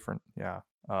two different. Yeah.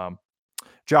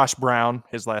 Josh Brown.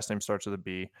 His last name starts with a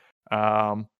B. With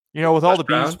all Josh the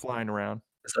Brown? B's flying around.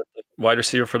 Is that the wide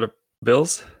receiver for the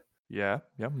Bills? Yeah.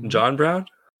 John Brown?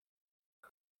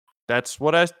 That's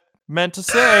what I meant to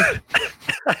say.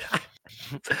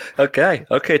 Okay,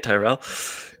 Tyrell.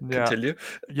 Yeah. Continue.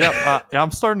 Yeah,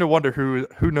 I'm starting to wonder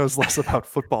who knows less about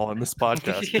football in this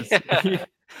podcast. 'Cause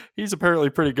he's apparently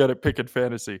pretty good at picking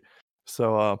fantasy.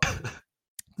 So,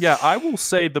 yeah, I will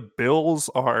say the Bills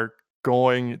are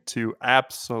going to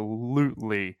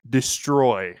absolutely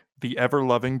destroy the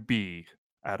ever-loving bee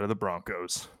out of the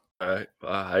Broncos. All right,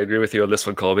 I agree with you on this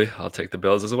one, Colby. I'll take the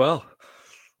Bills as well.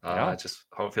 Yeah. Just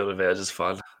home field advantage is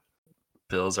fun.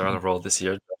 Bills are on a roll this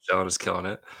year. Josh Allen is killing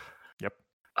it. Yep.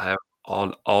 I have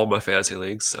all my fantasy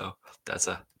leagues, so that's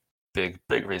a big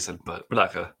reason. But we're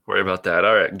not gonna worry about that.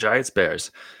 All right, Giants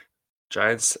Bears.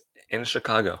 Giants in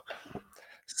Chicago.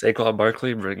 Saquon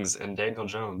Barkley brings in Daniel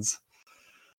Jones.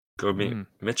 Go meet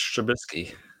Mitch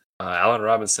Trubisky, Allen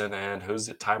Robinson, and who's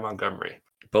it? Ty Montgomery.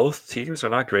 Both teams are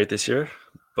not great this year.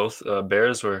 Both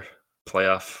Bears were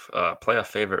playoff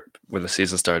favorite when the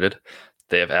season started.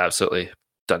 They have absolutely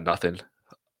done nothing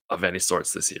of any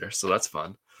sorts this year, so that's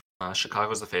fun.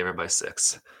 Chicago's the favorite by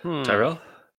 6. Tyrell?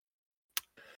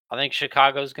 I think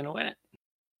Chicago's going to win it.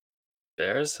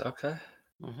 Bears? Okay.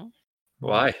 Mm-hmm.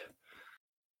 Why?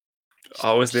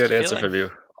 Always Just the answer feeling. from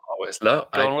you. Always. No.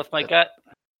 Going with my gut.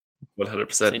 100%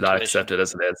 not intuition. accepted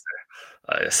as an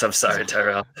answer. Yes, I'm sorry,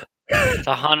 Tyrell. It's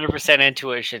 100%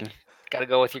 intuition. Got to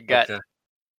go with your gut. Okay.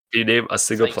 Can you name a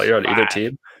single like player on either 5.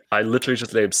 team? I literally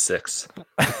just named 6.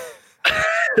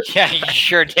 Yeah, you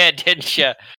sure did, didn't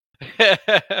you?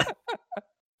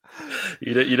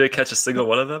 You didn't catch a single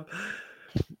one of them?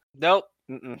 Nope.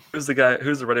 Mm-mm. Who's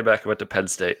the running back who went to Penn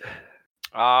State?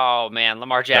 Oh man,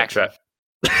 Lamar Jackson.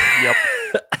 Yep.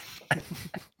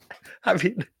 I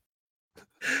mean,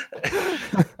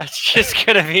 That's just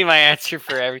gonna be my answer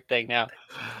for everything now.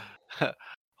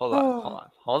 Hold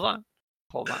on.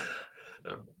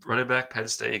 running back Penn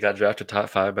State, he got drafted top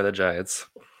 5 by the Giants.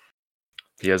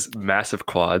 He has massive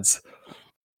quads.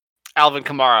 Alvin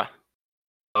Kamara.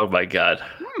 Oh my god.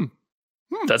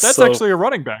 That's so- actually a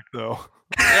running back, though.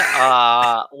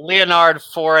 Leonard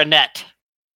Fournette.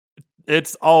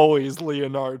 It's always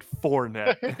Leonard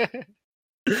Fournette.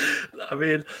 I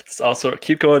mean, it's also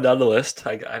keep going down the list.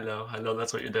 I know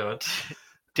that's what you're doing.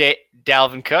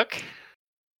 Dalvin Cook.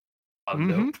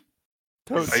 Nope.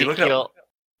 Totally. Are you looking at- Ezekiel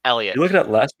Elliott. You looking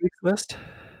at last week's list?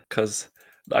 Because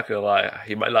not gonna lie,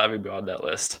 he might not even be on that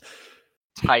list.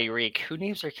 Tyreek. Who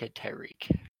names their kid Tyreek?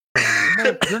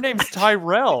 No, your name's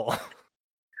Tyrell.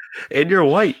 And you're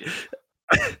white.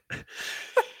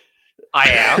 I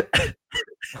am.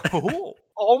 Oh.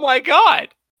 Oh my god.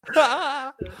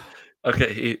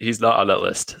 Okay, he's not on that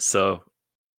list, so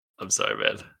I'm sorry,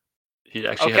 man. He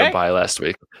actually had Okay. a bye last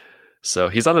week. So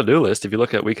he's on a new list. If you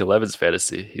look at week 11's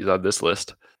fantasy, he's on this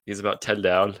list. He's about 10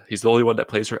 down. He's the only one that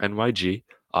plays for NYG,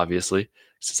 obviously,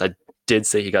 since I did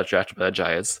say he got drafted by the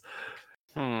Giants.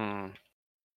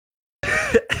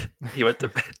 He went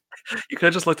to You could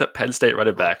have just looked at Penn State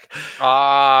running back.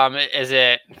 Is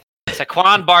it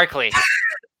Saquon Barkley?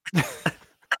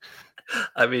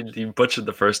 I mean, you butchered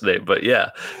the first name, but yeah,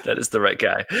 that is the right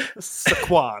guy.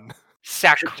 Saquon.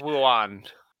 Saquon.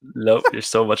 Nope, you're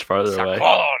so much farther away.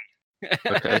 Saquon.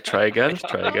 Okay, try again.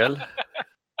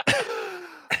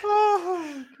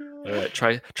 Oh, All right,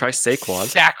 try Saquon.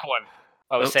 Saquon.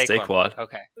 Oh, Nope, Saquon. Saquon.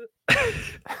 Okay.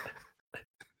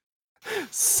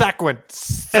 Saquon.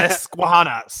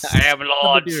 Sesquanas. I am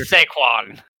Lord dear.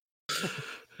 Saquon.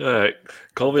 All right,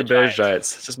 Colby The Bears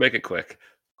Giants. Giants. Just make it quick.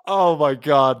 Oh my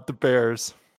God, the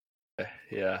Bears.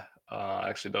 Yeah, I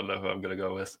actually don't know who I'm gonna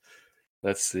go with.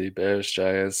 Let's see, Bears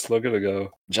Giants. We're gonna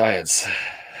go Giants.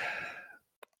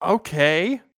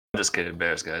 Okay. I'm just kidding,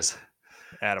 Bears guys.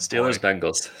 Attaboy. Steelers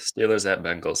Bengals. Steelers at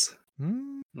Bengals.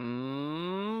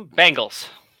 Bengals.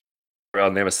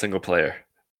 I'll name a single player.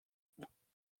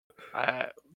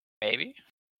 Maybe.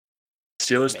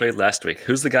 Steelers played last week.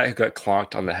 Who's the guy who got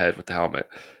clonked on the head with the helmet?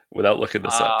 Without looking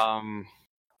this up,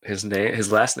 his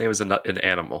last name is an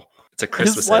animal. It's a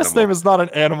Christmas His last animal. name is not an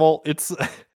animal. It's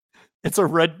a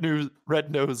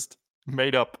red-nosed,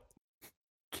 made-up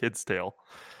kid's tale.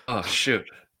 Oh shoot!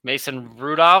 Mason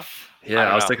Rudolph. Yeah,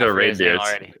 I was thinking of forget his name reindeers.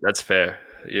 already. That's fair.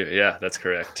 Yeah, that's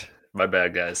correct. My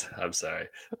bad, guys. I'm sorry.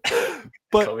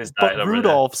 But Kobe's dying over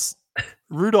there.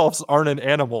 Rudolphs aren't an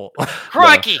animal.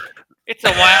 Crikey! It's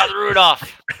a wild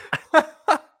Rudolph.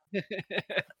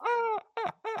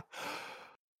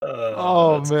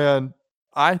 Oh that's- man,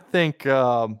 I think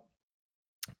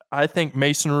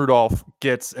Mason Rudolph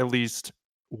gets at least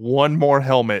one more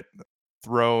helmet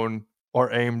thrown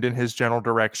or aimed in his general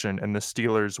direction, and the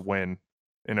Steelers win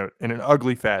in an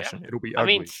ugly fashion. It'll be I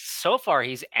ugly. mean, so far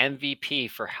he's MVP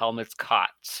for helmets caught,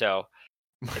 so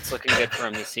it's looking good for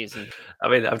him this season. I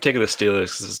mean, I'm taking the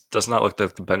Steelers because it does not look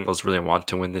like the Bengals really want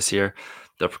to win this year.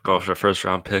 They're going for a first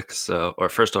round pick, or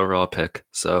first overall pick.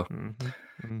 So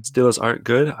Steelers aren't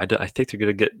good. I think they're going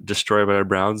to get destroyed by the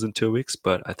Browns in 2 weeks,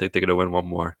 but I think they're going to win one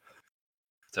more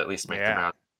to at least make the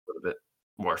Browns a little bit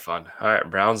more fun. All right,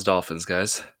 Browns Dolphins,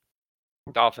 guys.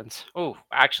 Dolphins. Oh,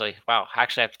 actually, wow.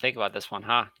 Actually, I have to think about this one,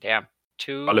 huh? Damn.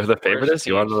 I know who the favorite is.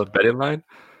 You want to know the betting line?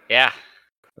 Yeah.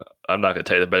 I'm not going to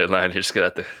tell you the betting line. You're just going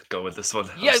to have to go with this one.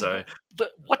 Yeah, I'm sorry.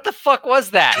 What the fuck was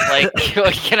that? Like, you're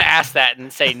gonna ask that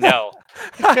and say no.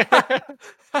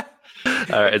 All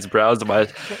right, it's Browns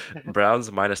minus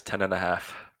 10.5.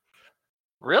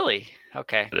 Really?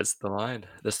 Okay. That's the line.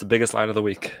 That's the biggest line of the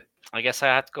week. I guess I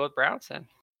have to go with Browns then,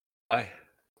 Why?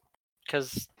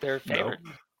 because they're favored,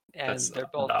 and that's they're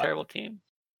both not- terrible team.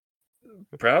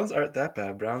 Browns aren't that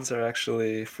bad. Browns are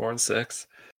actually 4-6.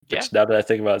 Yeah. Which now that I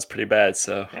think about it, is pretty bad.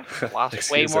 So Yeah, lost way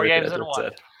excuse more everything games I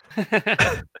than just won.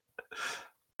 said.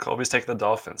 Colby's taking the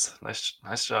Dolphins. Nice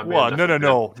job. being What?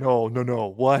 No.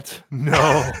 different. What?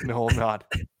 No, I'm not.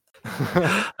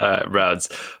 All right, Browns.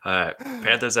 All right,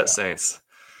 Panthers at Saints.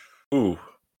 Ooh,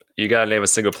 you gotta name a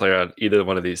single player on either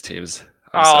one of these teams.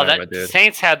 I'm sorry, my that dude.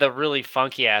 Saints had the really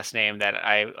funky ass name that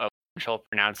I trouble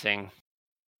pronouncing.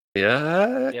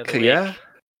 Yeah, the other yeah. week.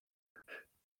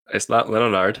 It's not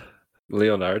Leonard,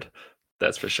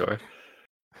 that's for sure.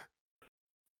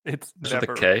 It's It's with a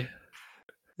never. K.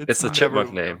 It's the never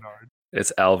chipmunk name. Leonard.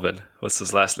 It's Alvin. What's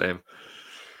his last name?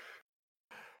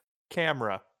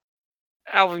 Camera.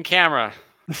 Alvin Kamara.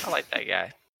 I like that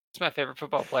guy. He's my favorite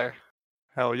football player.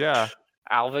 Hell yeah.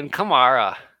 Alvin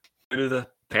Kamara. Who do the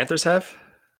Panthers have?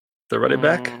 The running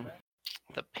back?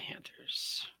 The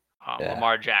Panthers. Yeah.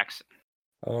 Lamar Jackson.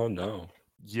 Oh no.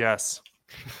 Yes.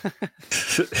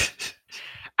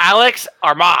 Alex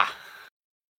Armah.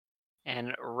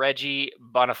 And Reggie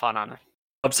Bonnafon.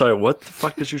 I'm sorry, what the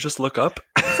fuck did you just look up?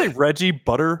 Did you say Reggie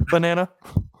Butter Banana?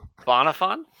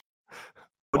 Bonnafon?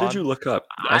 What did you look up?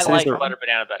 I say like the- butter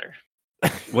banana better.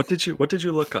 What did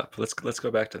you look up? Let's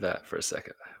go back to that for a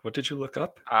second. What did you look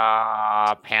up?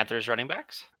 Panthers running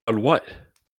backs? On what?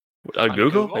 On On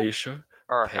Google? Google? Are you sure?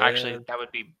 Or actually, Pan- that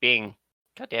would be Bing.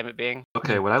 God damn it, Bing.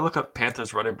 Okay, when I look up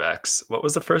Panthers running backs, what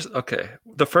was the first? Okay,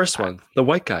 the first one, the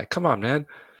white guy. Come on, man.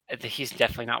 He's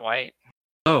definitely not white.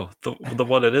 Oh, the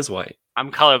one that is white.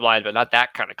 I'm colorblind, but not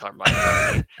that kind of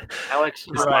colorblind. Alex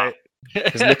Armah. Right.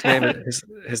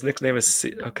 His nickname is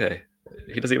okay.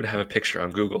 He doesn't even have a picture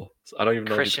on Google. So I don't even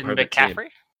know Christian if he's part of the McCaffrey?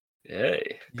 team.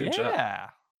 Yay, good job. Yeah.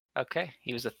 Okay,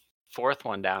 he was the fourth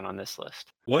one down on this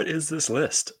list. What is this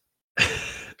list?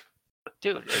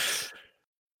 Dude, it's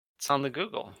on the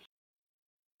Google.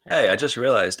 Hey, I just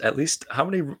realized at least how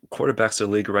many quarterbacks in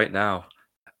the league right now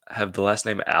have the last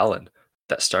name Allen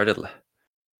that started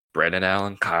Brandon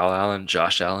Allen, Kyle Allen,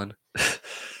 Josh Allen.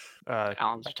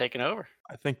 Allen's are taking over.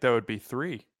 I think that would be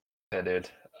 3. Yeah, dude.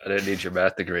 I didn't need your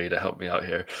math degree to help me out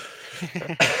here.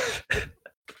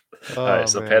 All right,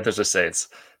 so man. Panthers or Saints.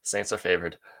 Saints are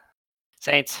favored.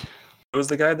 Saints. Who was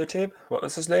the guy on their team? What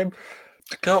was his name?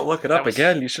 Don't look it That up was-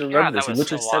 again. You should God, remember that this. You was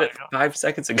literally so said long it ago. 5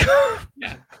 seconds ago.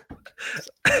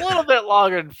 A little bit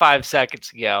longer than 5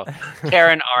 seconds ago.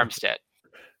 Karen Armstead.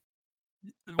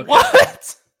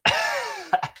 What?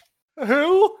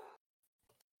 Who?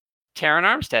 Taron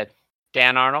Armstead.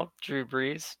 Dan Arnold, Drew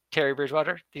Brees, Terry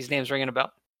Bridgewater. These names ringing a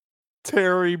bell.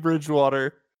 Terry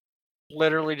Bridgewater.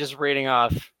 Literally just reading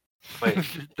off Wait,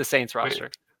 the Saints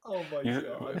roster. Oh my You-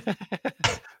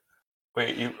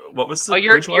 wait, what was the Oh,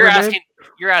 you're Bridgewater name? asking.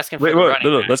 You're asking for Wait, the wait,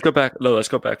 running no, back. let's go back. No, let's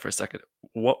go back for a second.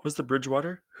 What was the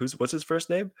Bridgewater? What's his first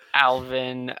name?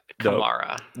 Alvin No.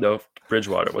 Kamara. No,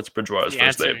 Bridgewater. What's Bridgewater's The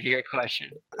first answer name? to your question.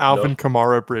 Alvin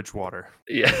Kamara Bridgewater.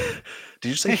 Yeah. Did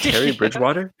you say Terry Yeah.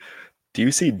 Bridgewater? Do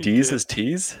you see D's did. as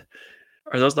T's?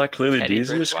 Are those not clearly Teddy D's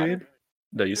on your Bridgewater? screen?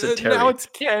 No, you said Terry. Now it's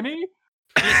Kenny.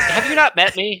 Have you not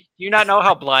met me? Do you not know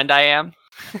how blind I am?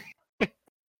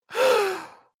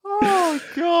 Oh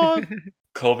god.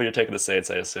 Colby, you're taking the Saints,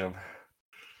 I assume.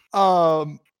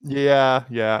 Yeah,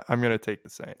 I'm gonna take the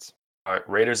Saints. All right,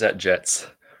 Raiders at Jets.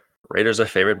 Raiders are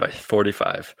favored by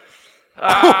 45.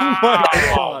 my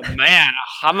Oh, God. man,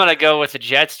 I'm gonna go with the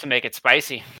Jets to make it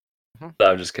spicy. No,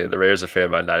 I'm just kidding. The Raiders are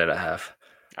favored by 9.5.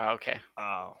 Oh, okay.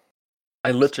 Oh.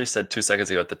 I literally said 2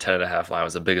 seconds ago that the 10.5 line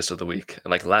was the biggest of the week.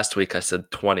 And like last week, I said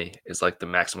 20 is like the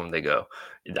maximum they go.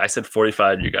 I said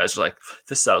 45. You guys were like,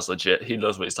 this sounds legit. He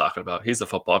knows what he's talking about. He's a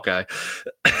football guy.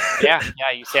 Yeah,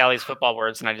 you say all these football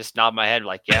words, and I just nod my head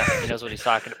like, yeah, he knows what he's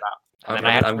talking about. And then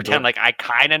I have to pretend like I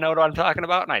kind of know what I'm talking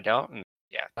about, and I don't. And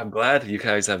I'm glad you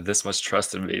guys have this much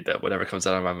trust in me that whatever comes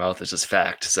out of my mouth is just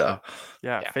fact. So,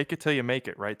 Yeah, fake it till you make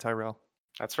it, right, Tyrell?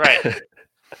 that's right.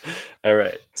 all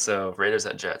right. So Raiders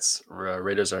at Jets.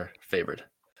 Raiders are favored.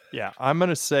 Yeah, I'm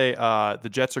gonna say the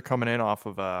Jets are coming in off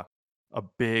of a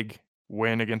big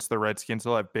win against the Redskins.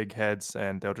 They'll have big heads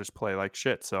and they'll just play like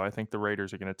shit. So I think the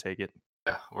Raiders are gonna take it.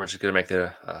 Yeah, we're just gonna make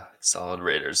the solid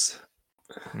Raiders.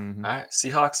 Mhm. All right,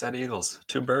 Seahawks at Eagles.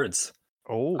 2 birds.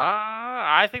 Oh,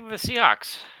 I think the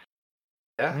Seahawks.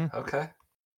 Yeah. Okay.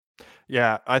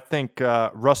 yeah. I think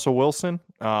Russell Wilson.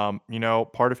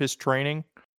 Part of his training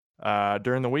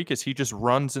during the week is he just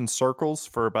runs in circles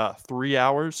for about 3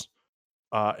 hours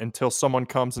until someone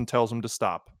comes and tells him to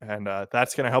stop, and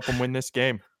that's gonna help him win this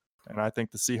game. And I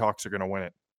think the Seahawks are gonna win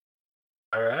it.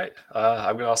 All right.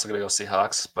 I'm also gonna go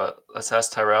Seahawks, but let's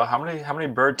ask Tyrell. How many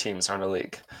bird teams are in the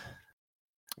league?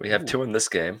 We have 2 in this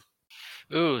game.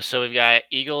 Ooh, so we've got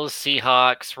Eagles,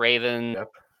 Seahawks, Ravens.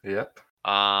 Yep.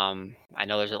 I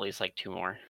know there's at least like 2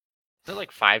 more. Is there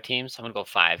like 5 teams? I'm gonna go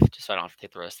 5, just so I don't have to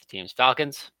take the rest of the teams.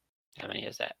 Falcons. How many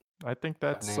is that? I think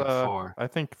that's. Name 4. I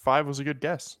think 5 was a good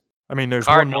guess. I mean, there's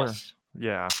one more. Cardinals.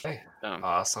 Yeah, Hey, Boom.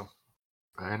 awesome.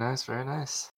 Very nice. Very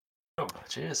nice. Oh,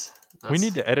 cheers. we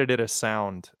need to edit it a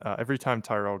sound every time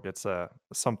Tyrell gets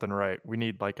something right. We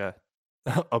need like a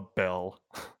a bell.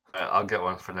 I'll get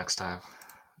one for next time.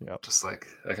 Yep. Just like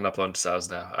I can upload sounds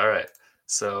now. All right.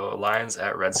 So Lions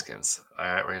at Redskins. All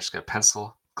right, we're just gonna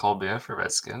pencil Colby in for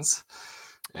Redskins,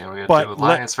 and we're gonna do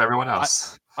Lions for everyone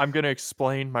else. I'm gonna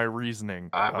explain my reasoning.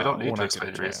 We don't need when to I get a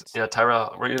explain your reason. chance. Yeah,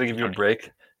 Tyrell, we're gonna give you a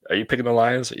break. Are you picking the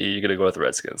Lions, or are you gonna go with the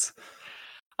Redskins?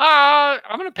 I'm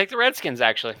gonna pick the Redskins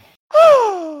actually.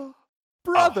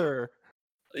 Brother.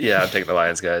 Yeah, I'm taking the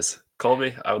Lions, guys.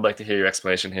 Colby, I would like to hear your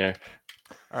explanation here.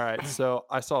 All right, so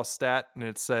I saw a stat and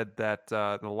it said that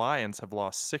the Lions have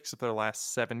lost 6 of their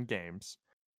last 7 games,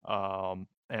 and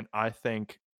I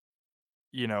think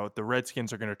the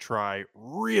Redskins are going to try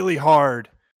really hard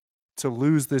to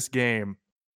lose this game,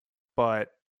 but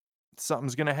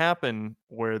something's going to happen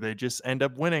where they just end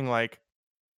up winning like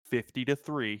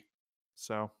 50-3.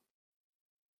 So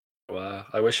Wow,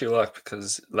 I wish you luck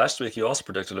because last week you also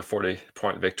predicted a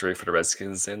 40-point victory for the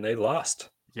Redskins, and they lost.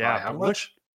 yeah, By how but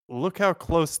much? look how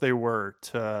close they were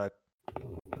to.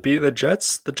 Beat the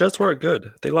Jets. The Jets weren't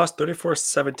good. They lost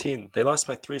 34-17. They lost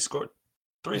by 3 scores.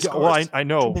 Yeah, Scores. well, I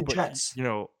know, the but Jets.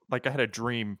 like I had a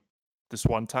dream this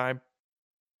one time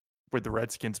where the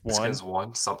Redskins won. Redskins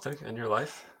won something in your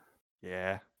life.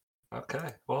 Yeah. Okay,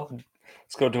 well,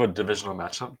 let's go to a divisional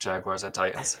matchup: Jaguars at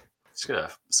Titans. Just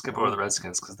gonna skip over the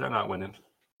Redskins because they're not winning.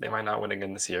 They might not win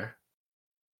again this year.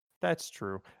 That's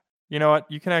true. You know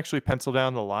what? You can actually pencil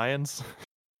down the Lions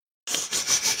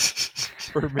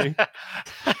for me.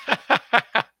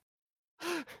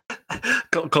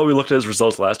 Colby looked at his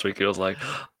results last week. He was like,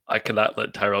 I cannot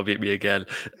let Tyrell beat me again.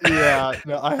 Yeah,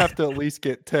 no, I have to at least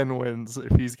get 10 wins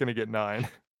if he's going to get 9.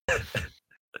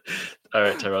 All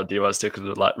right, Tyrell, do you want to stick with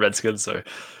the Redskins, or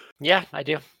Yeah, I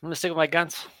do. I'm gonna stick with my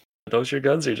guns. are those your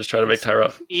guns, or are you just trying to make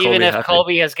Tyrell Even Colby if happy?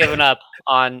 Colby has given up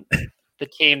on the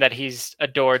team that he's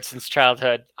adored since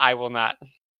childhood, I will not.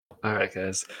 All right,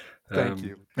 guys. Thank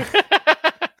you.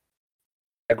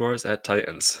 Jaguars at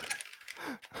Titans.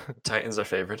 Titans are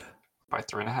favored by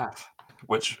 3.5,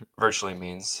 which virtually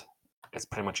means it's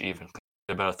pretty much even.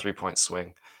 About a 3-point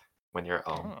swing when you're at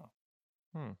home.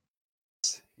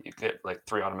 You get like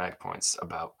 3 automatic points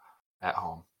about at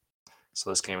home. So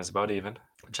this game is about even.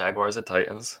 Jaguars at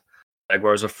Titans.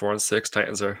 Jaguars are 4-6.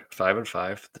 Titans are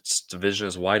 5-5. This division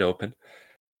is wide open.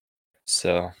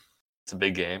 So it's a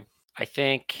big game. I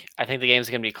think the game's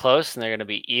gonna be close and they're gonna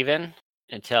be even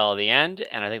until the end,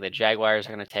 and I think the Jaguars are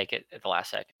gonna take it at the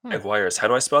last second. Jaguars. How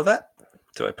do I spell that?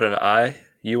 Do I put an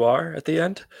I-U-R at the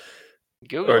end?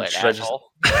 Google Or it, should I just-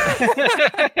 asshole.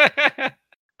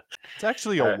 It's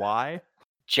actually a Y.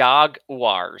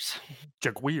 Jaguars.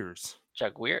 Jaguars.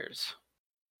 Jaguars.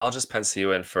 I'll just pencil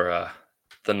you in for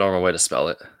the normal way to spell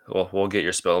it. We'll get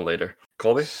your spelling later.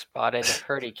 Colby? Spotted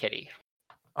hurdy kitty.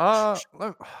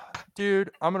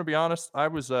 Dude, I'm gonna be honest. I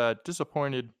was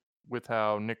disappointed with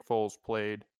how Nick Foles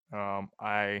played.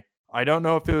 I don't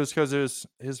know if it was because it was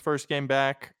his first game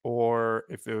back or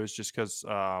if it was just because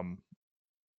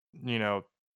he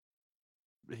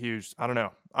was. I don't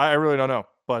know. I really don't know.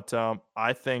 But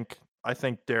I think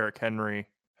Derrick Henry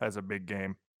has a big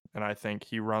game, and I think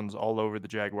he runs all over the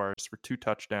Jaguars for 2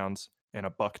 touchdowns and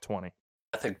 $120.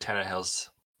 I think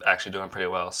Tannehill's actually doing pretty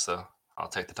well, so I'll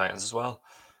take the Titans as well.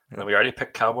 And then we already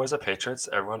picked Cowboys at Patriots.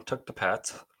 Everyone took the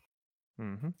Pats.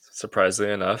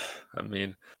 Surprisingly enough. I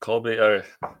mean, Colby,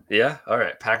 yeah, all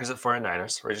right. Packers at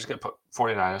 49ers. We're just going to put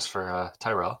 49ers for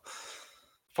Tyrell.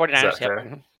 49ers, Is that yep.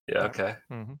 fair? Yeah, okay.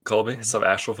 Mm-hmm. Colby, some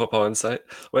actual football insight.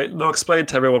 Wait, no, explain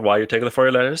to everyone why you're taking the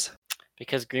 49ers.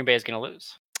 Because Green Bay is gonna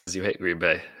lose. Because you hate Green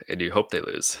Bay, and you hope they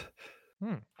lose.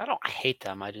 I don't hate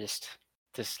them. I just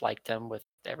dislike them with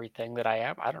everything that I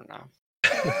am. I don't know.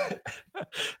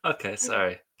 Okay,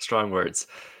 sorry. Strong words.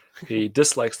 He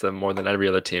dislikes them more than every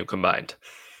other team combined.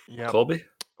 Yeah. Colby?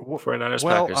 49ers,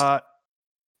 Packers.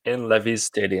 In Levy's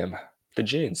Stadium. The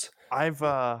Jeans. I've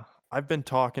been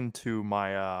talking to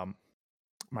my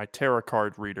my tarot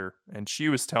card reader, and she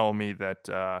was telling me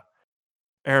that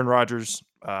Aaron Rodgers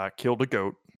killed a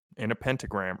goat in a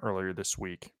pentagram earlier this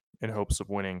week in hopes of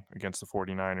winning against the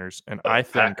 49ers. And I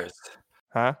think... Packers.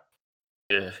 Huh?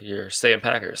 You're saying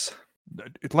Packers.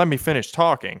 Let me finish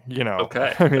talking,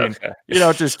 Okay. I mean, okay. you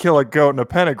don't just kill a goat in a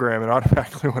pentagram and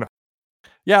automatically win.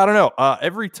 Yeah, I don't know.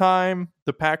 Every time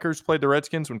the Packers played the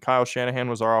Redskins, when Kyle Shanahan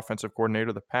was our offensive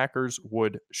coordinator, the Packers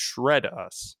would shred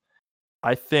us.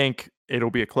 I think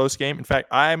it'll be a close game. In fact,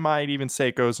 I might even say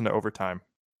it goes into overtime.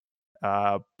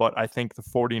 But I think the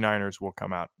 49ers will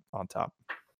come out on top.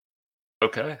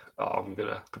 Okay. I'm going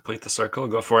to complete the circle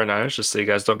and go 49ers just so you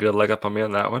guys don't get a leg up on me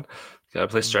on that one. Got to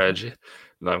play strategy.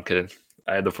 No, I'm kidding.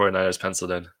 I had the 49ers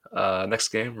penciled in. Next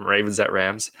game, Ravens at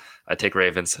Rams. I take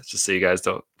Ravens just so you guys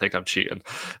don't think I'm cheating.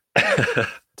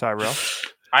 Tyrell?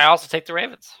 I also take the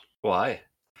Ravens. Why?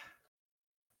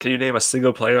 Can you name a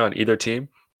single player on either team?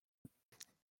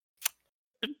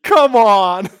 Come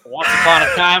on. Once upon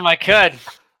a time, I could.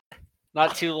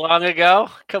 Not too long ago,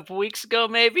 a couple weeks ago,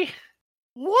 maybe.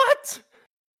 What?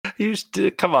 You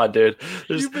did. Come on, dude.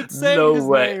 There's You've been saying no his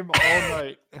way. name all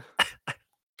night.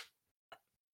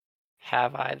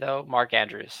 Have I though? Mark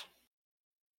Andrews.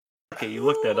 Okay, you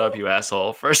looked that up, you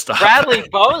asshole. First off, Bradley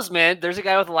Bozeman. There's a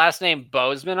guy with the last name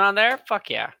Bozeman on there. Fuck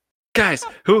yeah, guys,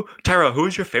 Tyro,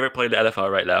 who's your favorite player in the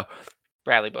NFL right now?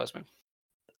 Bradley Bozeman.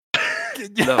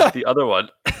 No, the other one.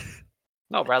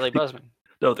 No, Bradley Bozeman.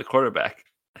 No, the quarterback.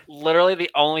 Literally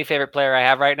the only favorite player I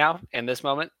have right now in this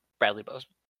moment, Bradley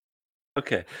Bozeman.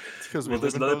 Okay. It's 'cause we Well,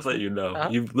 there's live in another player Bozeman. you know. Uh-huh.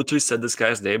 You've literally said this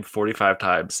guy's name 45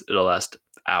 times in the last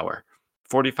hour.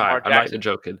 45. Lamar I'm not Jackson? even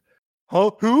joking.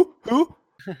 Huh? Who?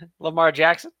 Lamar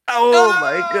Jackson. Oh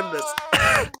my goodness.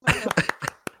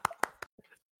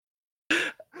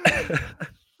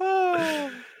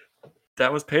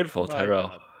 That was painful, My Tyrell.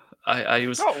 God. I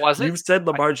was. No, it wasn't. You said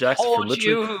Lamar Jackson for Told literally.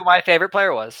 you who my favorite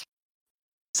player was.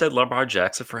 Said Lamar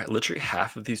Jackson for literally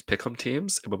half of these pick'em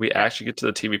teams, and when we actually get to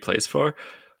the team he plays for,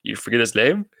 you forget his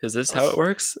name. Is this how it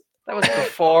works? That was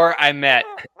before I met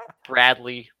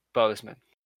Bradley Bozeman.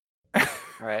 All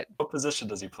right. What position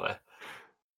does he play?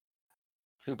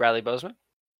 Who, Bradley Bozeman?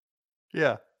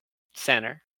 Yeah.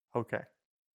 Center. Okay.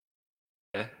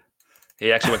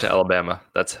 He actually went to Alabama.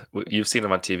 You've seen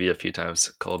him on TV a few times,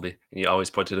 Colby, and you always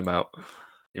pointed him out.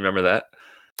 You remember that?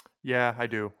 Yeah, I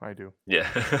do. Yeah.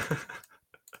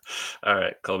 All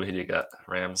right, Colby, who do you got?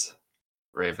 Rams,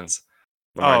 Ravens,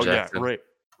 Lamar Jackson. Yeah. Jared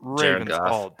Ravens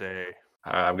Goff. all day.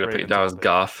 All right, I'm gonna put you Ravens down all as day.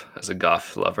 Goff, as a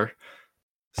Goff lover.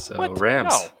 So What? Rams.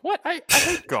 No. What? I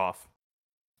hate Goff.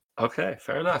 Okay,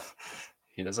 fair enough.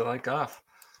 He doesn't like Goff.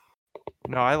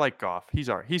 No, I like Goff. He's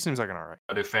all right. He seems like an all right.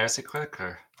 I'll do fantasy quick, or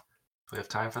do we have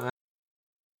time for that?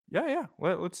 Yeah.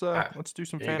 Let's right, let's do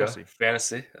some Here you go. fantasy.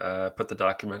 Fantasy. Put the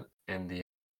document in the.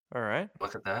 All right.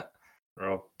 Look at that.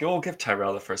 We'll give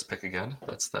Tyrell the first pick again.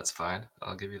 That's fine.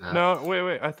 I'll give you that. No,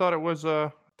 wait. I thought it was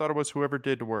whoever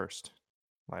did worst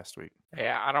last week.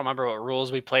 Yeah, I don't remember what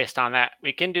rules we placed on that.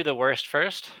 We can do the worst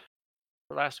first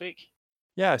for last week.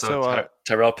 Yeah. So So,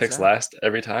 Tyrell picks Zach. last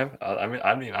every time.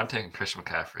 I mean, I'm taking Christian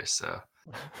McCaffrey. So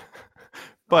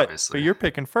but obviously. you're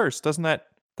picking first. Doesn't that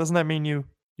mean you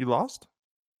lost?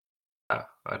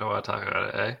 I don't want to talk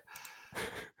about it, eh?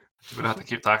 We don't have to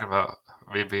keep talking about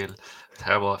me being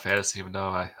terrible at fantasy, even though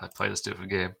I play this stupid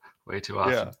game way too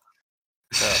often.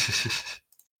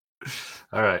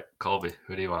 All right, Colby,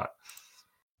 who do you want?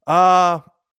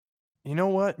 You know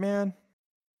what, man?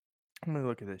 Let me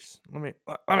look at this. Let me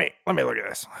look at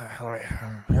this.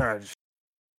 Just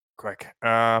quick.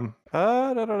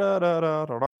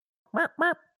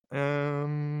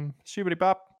 Shibbity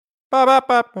bop. Bop,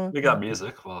 bop, bop. We got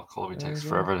music while Colby takes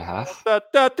forever and a half.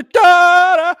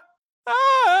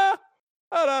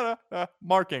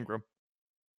 Mark Ingram.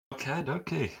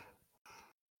 Okay.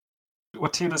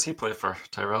 What team does he play for,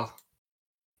 Tyrell?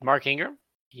 Mark Ingram.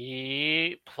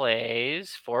 He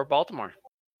plays for Baltimore,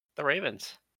 the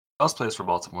Ravens. Who else plays for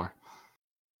Baltimore?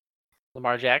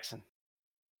 Lamar Jackson.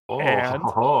 Oh, And-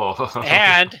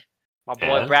 And my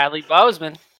boy And? Bradley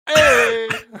Bozeman. Hey!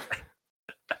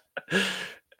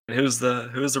 And who's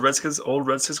the Redskins old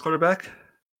Redskins quarterback?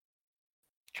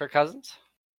 Kirk Cousins.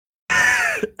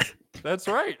 That's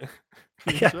right.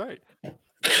 Yeah. That's right.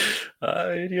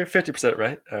 You're 50%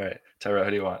 right. All right, Tyrell, who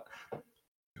do you want?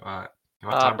 You want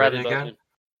Tom Bradley Brady again?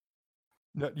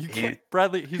 No, you He- can't.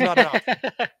 Bradley, he's not an option.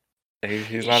 Bozeman. He's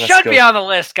He not a should skill. be on the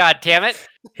list, God damn it.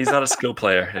 He's not a skill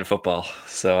player in football,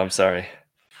 so I'm sorry.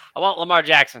 I want Lamar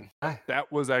Jackson.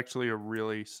 That was actually a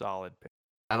really solid pick.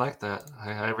 I like that.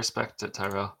 I respect it,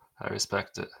 Tyrell. I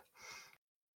respect it.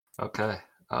 Okay.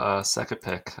 Second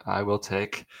pick. I will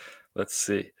take. Let's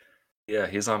see. Yeah,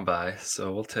 he's on bye,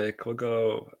 so we'll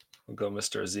go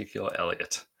Mr. Ezekiel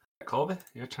Elliott. Colby,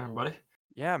 your turn, buddy.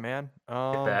 Yeah, man.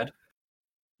 Get bad.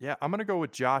 Yeah, I'm gonna go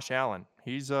with Josh Allen.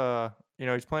 He's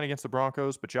he's playing against the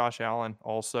Broncos, but Josh Allen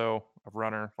also a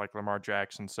runner like Lamar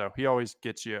Jackson, so he always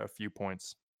gets you a few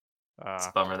points. It's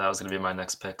a bummer. That was gonna be my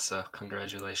next pick, so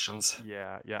congratulations.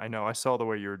 Yeah, I know. I saw the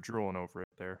way you were drooling over it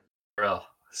there. Tyrell,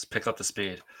 let's pick up the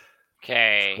speed.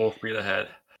 Okay. Full speed ahead.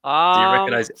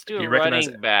 Let's do do a you recognize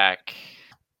running back.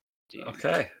 Dude,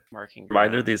 Okay. Mark Ingram.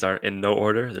 Reminder, these aren't in no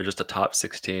order. They're just a top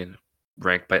 16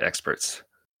 ranked by experts.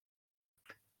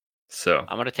 So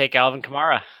I'm gonna take Alvin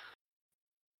Kamara.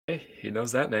 hey, he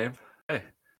knows that name. Hey,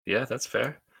 yeah, that's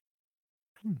fair.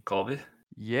 Colby.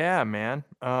 Yeah, man.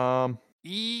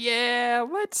 Yeah,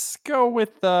 let's go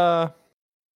with Dell,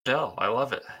 I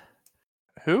love it.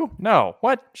 who? No,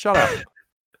 what? Shut up.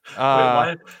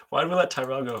 Wait, why did we let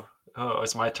Tyrell go? Oh,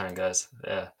 it's my turn, guys.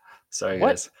 Yeah. Sorry, What?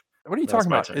 guys. What are you That was talking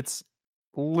my about? turn. It's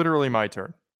literally my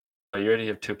turn. Oh, you already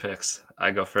have 2 picks.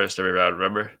 I go first every round,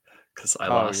 remember? Because I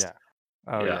lost. Yeah.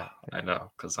 Oh yeah. I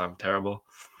know, because I'm terrible.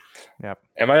 Yep.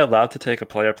 Am I allowed to take a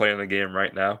player playing the game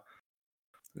right now?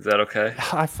 Is that okay?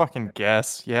 I fucking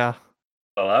guess. Yeah.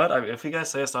 Allowed? I mean, if you guys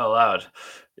say it's not allowed,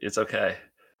 it's okay.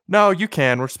 No, you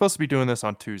can. We're supposed to be doing this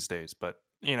on Tuesdays, but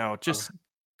just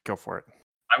go for it.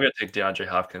 I'm going to take DeAndre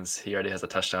Hopkins. He already has a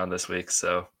touchdown this week,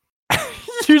 so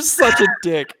You're such a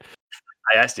dick.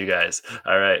 I asked you guys.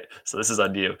 All right, so this is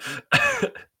on you.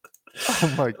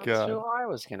 Oh my That's god. who I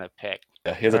was gonna pick.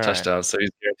 Yeah, he has a All right. touchdown, so he's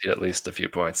guaranteed at least a few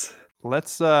points.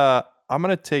 Let's I'm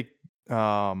gonna take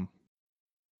I'm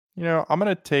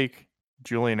gonna take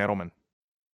Julian Edelman.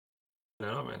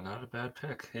 No, man, not a bad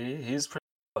pick. He's pretty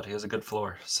good. He has a good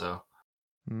floor, so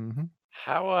Mm-hmm.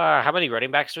 How many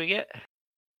running backs do we get?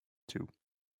 2.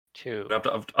 2.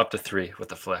 up to 3 with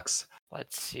the flex.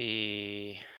 Let's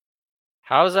see.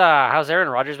 How's Aaron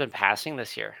Rodgers been passing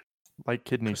this year? Like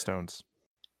kidney stones.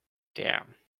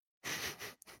 Damn.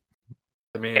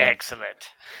 I mean, Excellent.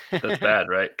 that's bad,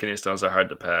 right? Kidney stones are hard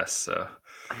to pass, so.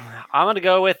 I'm gonna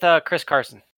go with Chris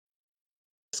Carson.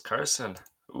 Chris Carson.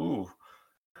 Ooh,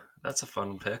 that's a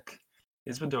fun pick.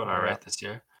 He's been doing all Yeah. right this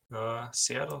year.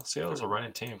 Seattle's a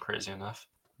running team, crazy enough.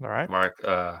 All right.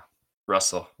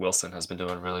 Russell Wilson has been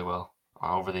doing really well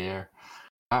over the year.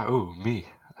 Me.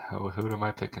 Who am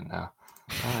I picking now?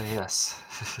 Yes.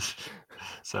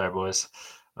 Sorry, boys.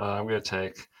 I'm going to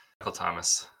take Michael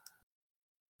Thomas.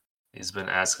 He's been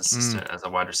as consistent as a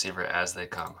wide receiver as they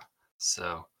come.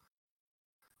 So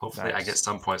hopefully I get Nice.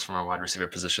 some points from our wide receiver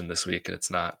position this week, and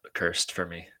it's not cursed for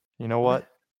me. You know what?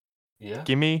 Yeah.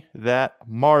 Give me that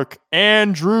Mark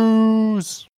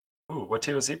Andrews. Ooh, what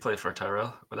team does he play for,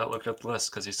 Tyrell? Without looking up the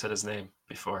list, because you said his name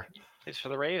before. He's for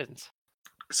the Ravens.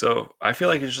 So I feel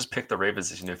like you should just pick the Ravens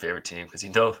as your new favorite team because you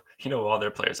know all their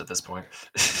players at this point.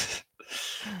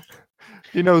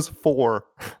 He knows 4.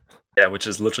 Yeah, which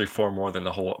is literally 4 more than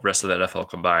the whole rest of the NFL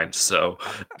combined. So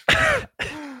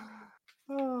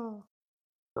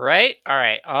Right? All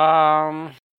right.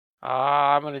 I'm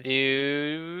gonna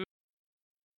do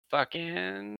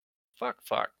fucking fuck.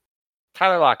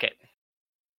 Tyler Lockett.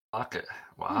 Lockett,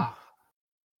 wow.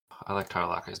 I like Tyler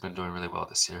Lockett. He's been doing really well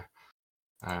this year.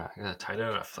 All right, I got a tight end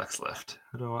and a flex left.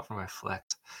 Who do I want for my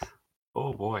flex?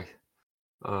 Oh boy.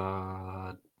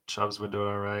 Chubb's been doing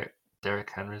all right. Derrick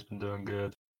Henry's been doing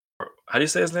good. How do you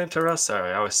say his name, Tyrell?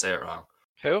 Sorry, I always say it wrong.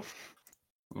 Who?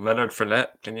 Leonard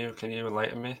Fournette. Can you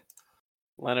enlighten me?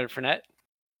 Leonard Fournette.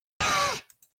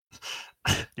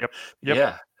 Yep.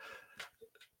 Yeah.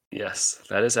 Yes,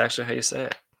 that is actually how you say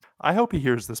it. I hope he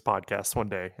hears this podcast one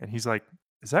day and he's like,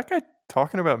 is that guy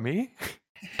talking about me?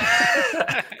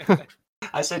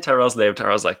 I say Tyrell's name.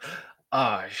 Tyrell's like,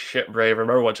 oh shit, Brave.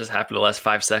 Remember what just happened the last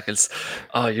 5 seconds?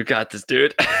 Oh, you got this,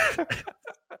 dude.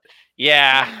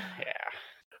 Yeah.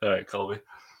 All right, Colby.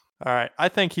 All right. I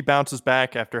think he bounces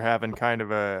back after having kind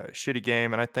of a shitty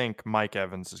game, and I think Mike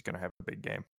Evans is going to have a big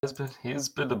game. He's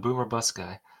been the boomer bust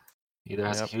guy. He either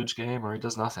has Yep. a huge game or he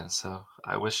does nothing. So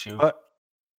I wish you But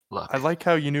luck. I like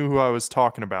how you knew who I was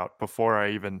talking about before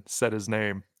I even said his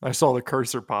name. I saw the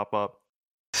cursor pop up.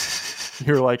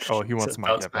 You're like, oh, he wants Said Mike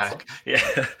bounce Evans. back.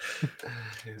 Yeah.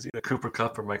 He's either Cooper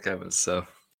Kupp or Mike Evans. So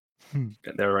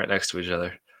they're right next to each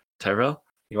other. Tyrell,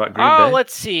 you want Green Bay?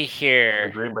 Let's see The here.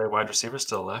 Green Bay wide receiver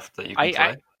still left that you can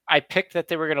play. I picked that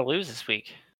they were gonna lose this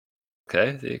week.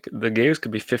 Okay, the games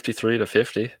could be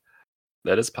 53-50.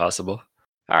 That is possible.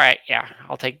 All right, yeah,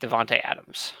 I'll take Devontae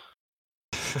Adams.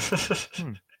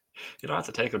 You don't have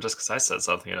to take him just because I said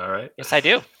something, all right? Yes, I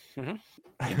do.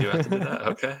 You do have to do that?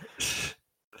 Okay.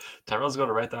 Tyrell's going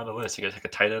to write down the list. You got to take a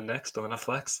tight end next and then a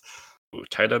flex? Ooh,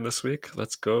 tight end this week.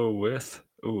 Let's go with...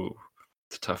 Ooh,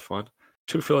 it's a tough one.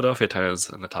 2 Philadelphia tight ends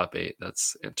in the top 8.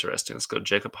 That's interesting. Let's go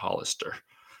Jacob Hollister.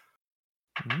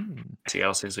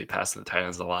 Seattle seems to be passing the tight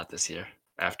ends a lot this year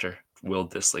after Will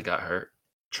Dissly got hurt,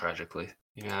 tragically.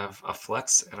 You have a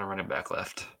flex and a running back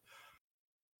left.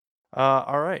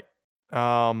 All right.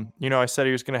 I said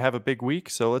he was going to have a big week,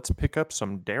 so let's pick up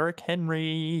some Derrick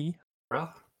Henry.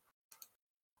 Tyrell?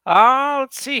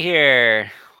 Let's see here.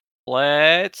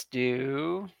 Let's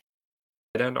do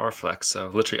Tight end or flex, so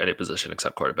literally any position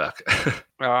except quarterback.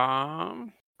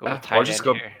 go with Or tight just end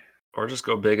go- here. Or just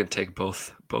go big and take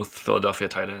both Philadelphia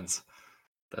tight ends.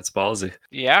 That's ballsy.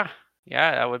 Yeah,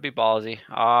 that would be ballsy.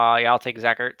 Yeah, I'll take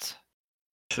Zach Ertz.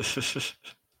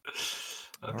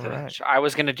 Okay. right. Which I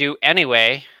was gonna do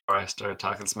anyway. Or I started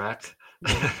talking smack.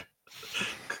 All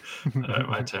right,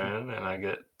 my turn, and I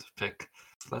get to pick.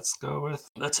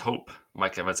 Let's hope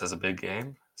Mike Evans has a big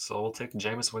game. So we'll take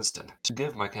Jameis Winston to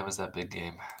give Mike Evans that big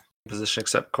game. Position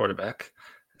except quarterback.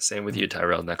 Same with you,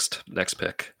 Tyrell. Next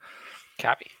pick.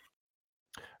 Copy.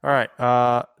 All right.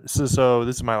 So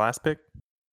this is my last pick.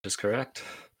 Is correct.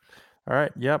 All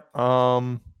right. Yep.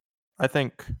 I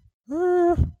think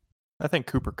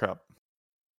Cooper Kupp.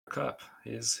 Cup.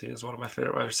 He is one of my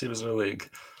favorite wide receivers in the league.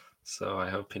 So I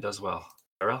hope he does well.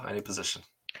 Tyrell, any position?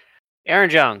 Aaron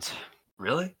Jones.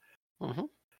 Really? Mm-hmm.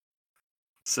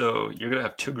 So you're gonna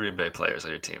have 2 Green Bay players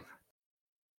on your team.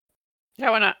 Yeah,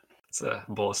 why not? It's a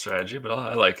bold strategy, but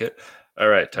I like it. All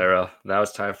right, Tyrell. Now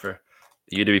it's time for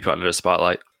you to be put under the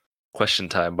spotlight. Question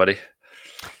time, buddy.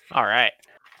 All right.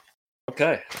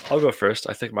 Okay, I'll go first.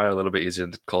 I think mine are a little bit easier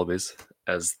than Colby's,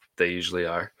 as they usually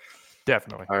are.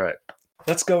 Definitely. All right,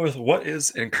 let's go with what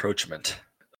is encroachment?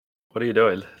 What are you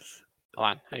doing? Hold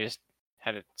on. I just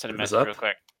had to send a Is this message up? real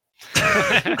quick.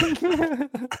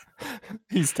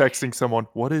 He's texting someone.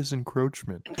 What is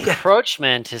encroachment?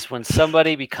 Encroachment is when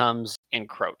somebody becomes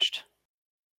encroached,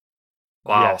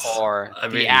 Wow. Yes. or I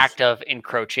the mean- act of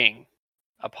encroaching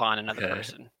upon another Okay.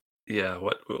 person. Yeah.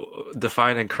 What?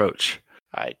 Define encroach.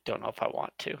 I don't know if I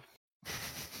want to.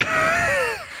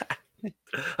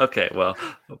 Okay, well,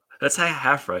 that's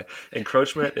half right.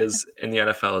 Encroachment is in the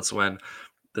NFL. It's when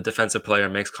the defensive player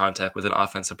makes contact with an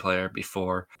offensive player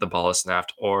before the ball is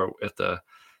snapped, or if the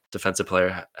defensive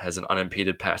player has an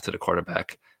unimpeded pass to the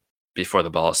quarterback before the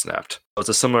ball is snapped. So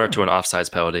it's similar to an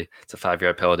offsides penalty. It's a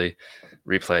 5-yard penalty,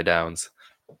 replay downs.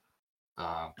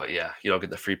 But yeah, you don't get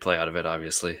the free play out of it,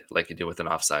 obviously, like you do with an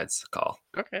offsides call.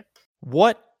 Okay.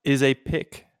 What is a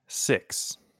pick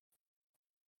six?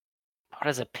 What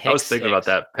is a pick? I was thinking about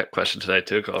six? that question today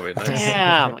too, Colby. Nice.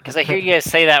 Damn, because I hear you guys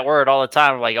say that word all the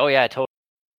time. I'm like, oh yeah, I totally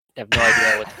have no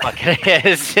idea what the fuck it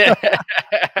is.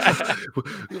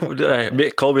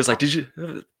 Colby's like, "Did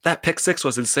you? That pick 6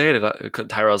 was insane." And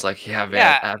Tyrell's like, "Yeah, man,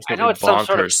 Yeah, I absolutely know it's some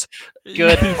sort of bonkers."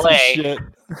 good Piece of play. shit.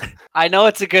 I know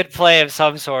it's a good play of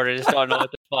some sort. I just don't know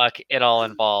what the fuck it all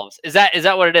involves. Is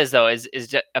that what it is though? Is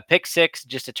a pick six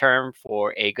just a term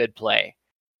for a good play?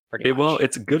 Pretty much. Well,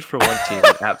 it's good for one team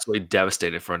and absolutely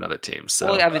devastating for another team. So,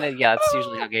 Well, I mean, yeah, that's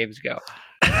usually how games go.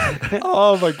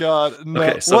 Oh my god. No.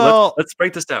 okay, so well, let's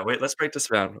break this down. Wait, let's break this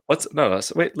down. Let's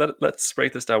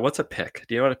break this down. What's a pick?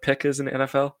 Do you know what a pick is in the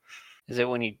NFL? Is it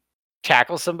when you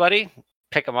tackle somebody,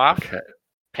 pick them off? Okay.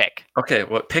 Pick. Okay,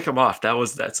 well, pick him off.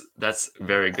 That's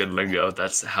very good lingo.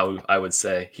 That's how I would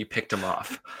say he picked him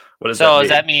off. What does So that mean? does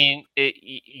that mean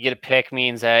you get a pick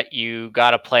means that you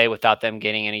got to play without them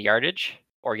getting any yardage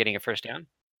or getting a first down?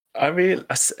 I mean,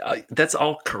 that's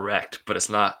all correct, but it's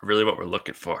not really what we're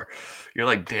looking for. You're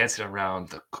like dancing around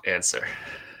the answer.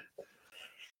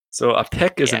 So a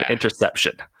pick is an Yeah.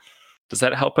 interception. Does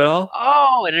that help at all?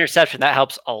 Oh, an interception. That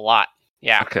helps a lot.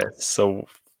 Yeah. Okay, so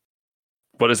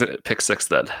what is it? Pick 6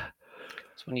 then.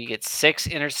 It's when you get 6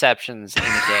 interceptions in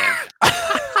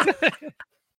a game.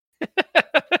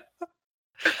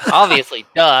 Obviously,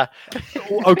 duh.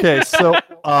 okay, so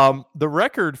the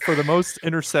record for the most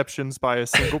interceptions by a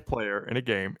single player in a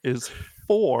game is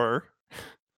 4.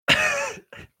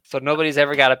 So nobody's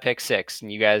ever got a pick 6,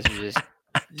 and you guys are just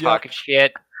Yep. talking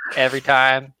shit every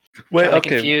time. Wait, Trying to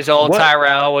confuse old what-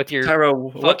 Tyrell with your Tyro,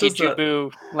 what funky does the,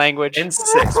 Jubu language. in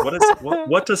 6?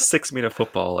 What does 6 mean in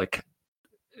football? Like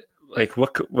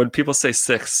when people say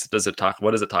 6,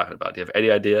 what is it talking about? Do you have any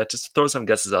idea? Just throw some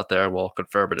guesses out there and we'll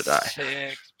confirm it or die.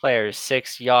 6 players,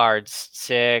 6 yards,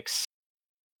 6.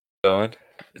 Going.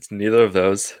 It's neither of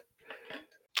those.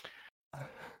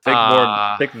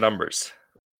 Think numbers.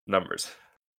 Numbers.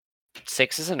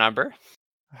 6 is a number.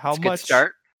 How It's a good much?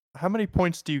 start. How many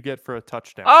points do you get for a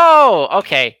touchdown? Oh,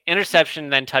 okay. Interception,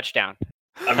 then touchdown.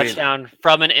 I mean, Touchdown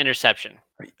from an interception.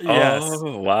 Yes.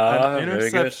 Oh, wow. An Very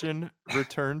good. interception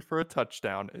returned for a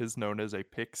touchdown is known as a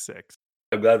pick 6.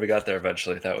 I'm glad we got there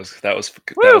eventually. That was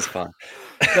Woo! fun.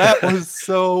 That was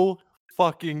so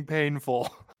fucking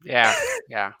painful. Yeah,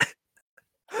 yeah.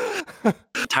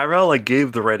 Tyrell like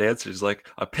gave the right answers. Like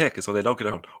a pick is when they don't get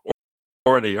on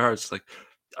or in the yards. Like,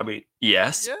 I mean,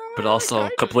 yes, but also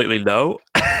kinda. completely no.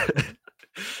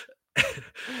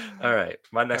 All right.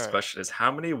 My next All right. question is: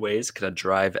 how many ways can a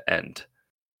drive end,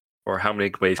 or how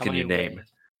many ways How can you many name?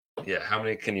 ways? Yeah, how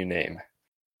many can you name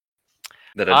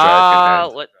that a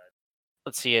drive can end?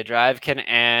 Let's see. A drive can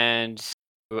end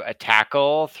through a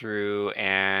tackle, through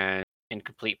an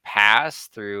incomplete pass,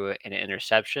 through an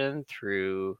interception,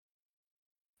 through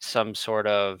some sort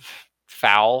of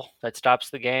foul that stops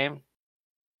the game.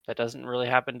 That doesn't really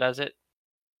happen, does it?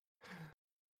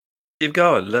 Keep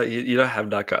going. No, you don't have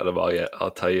not gotten them all yet.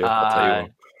 I'll tell you. I'll tell you.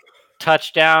 One.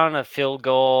 Touchdown, a field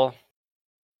goal,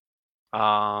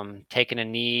 taking a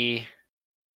knee,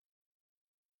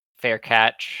 fair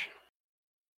catch.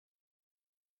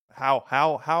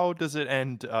 How does it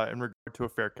end in regard to a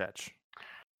fair catch?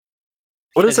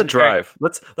 What is a Isn't fair- drive?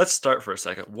 Let's start for a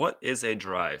second. What is a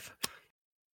drive?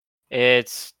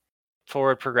 It's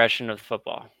forward progression of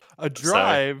football. A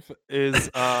drive is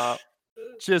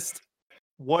just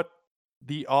what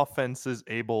the offense is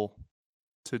able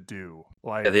to do.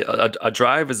 Like A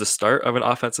drive is the start of an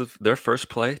offensive, their first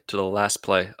play to the last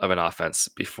play of an offense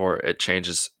before it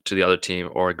changes to the other team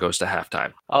or it goes to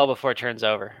halftime. Oh, before it turns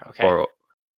over. Okay. Or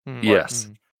mm, yes.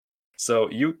 mm. So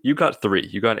you got 3.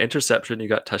 You got an interception, you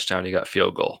got touchdown, you got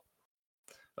field goal.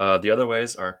 The other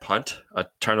ways are punt, a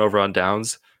turnover on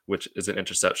downs, which is an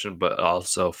interception, but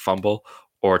also fumble,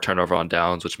 or turnover on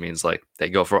downs, which means like they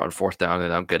go for it on 4th down and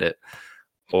they don't get it.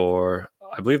 Or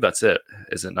I believe that's it,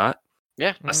 is it not?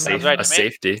 Yeah, Mm, sounds right A to me.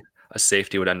 safety. A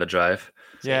safety would end the drive.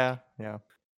 Yeah.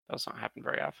 Those don't happen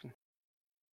very often.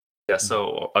 Yeah,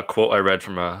 so a quote I read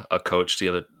from a coach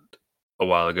a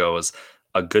while ago was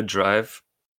a good drive,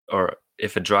 or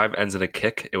if a drive ends in a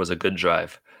kick, it was a good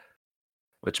drive.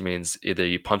 Which means either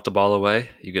you punt the ball away,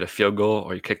 you get a field goal,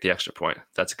 or you kick the extra point.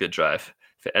 That's a good drive.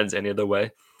 If it ends any other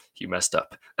way, you messed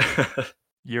up.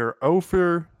 You're 0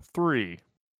 for 3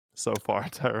 so far,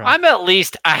 Tyrone. I'm at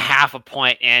least a half a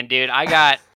point in, dude.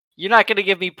 You're not gonna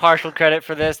give me partial credit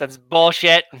for this. That's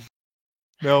bullshit.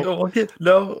 No,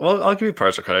 Well, I'll give you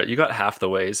partial credit. You got half the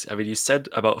ways. I mean, you said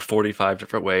about 45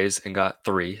 different ways and got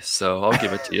 3, so I'll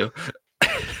give it to you.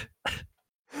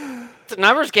 It's a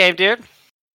numbers game, dude.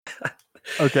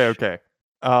 Okay.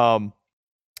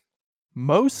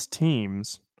 Most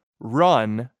teams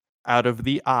run out of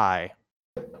the eye.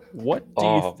 What do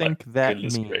you think that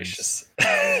Goodness means? gracious.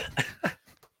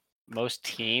 Most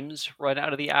teams run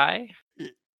out of the eye.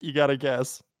 You gotta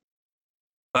guess.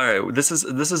 All right, this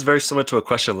is very similar to a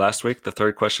question last week. The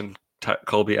third question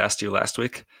Colby asked you last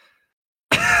week.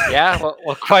 Yeah.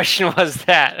 What question was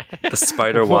that? The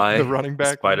spider What, Y. the running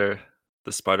back one?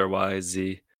 The spider Y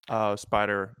Z.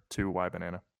 Spider 2Y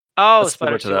banana. Oh, That's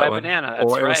similar spider to that 2Y one. banana. That's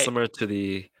Or it was right. similar to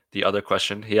the other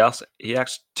question. He asked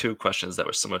 2 questions that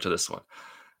were similar to this one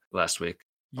last week.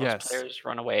 Most Yes. players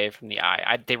run away from the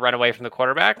eye. They run away from the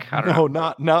quarterback. I don't know.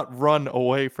 No, not run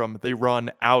away from. They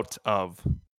run out of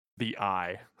the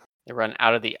eye. They run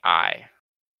out of the eye.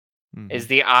 Mhm. Is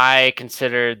the eye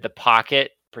considered the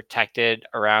pocket protected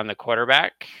around the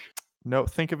quarterback? No,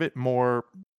 think of it more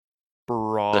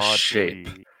broadly. shape.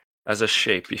 As a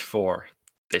shape before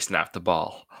they snap the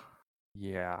ball.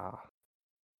 Yeah.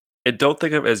 And don't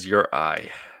think of it as your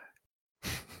eye.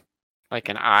 Like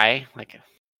an eye, like a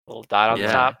little dot on the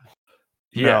Yeah. top.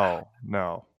 Yeah.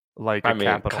 No. Like I a mean,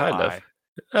 capital kind of.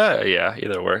 I. Yeah,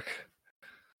 either work.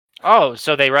 Oh,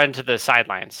 so they run to the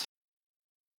sidelines.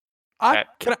 I'm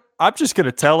just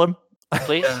gonna tell him.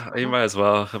 Please. Yeah, you might as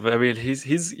well. I mean,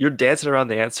 he's you're dancing around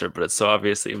the answer, but it's so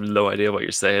obvious that you have no idea what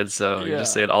you're saying. So you're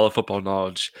just Yeah. saying all of football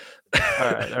knowledge. All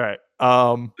right.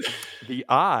 The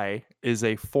eye is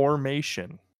a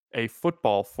formation, a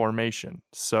football formation.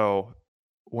 So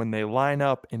when they line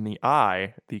up in the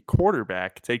eye, the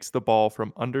quarterback takes the ball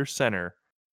from under center,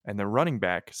 and the running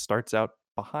back starts out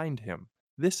behind him.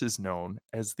 This is known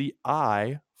as the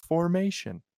eye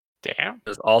formation. Damn.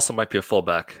 There's also might be a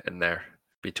fullback in there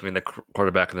between the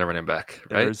quarterback and the running back,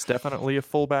 right? There's definitely a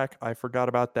fullback. I forgot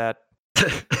about that.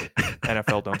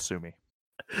 NFL, don't sue me.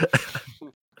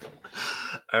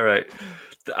 All right.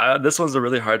 This one's a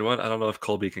really hard one. I don't know if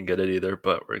Colby can get it either,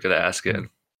 but we're gonna ask it and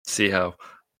see how.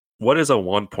 What is a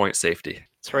 1-point safety?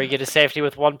 That's where you get a safety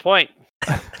with 1 point.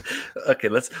 Okay,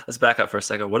 let's back up for a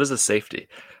second. What is a safety?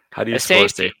 How do you A score a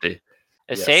safety. safety?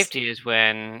 A Yes. safety is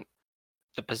when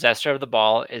the possessor of the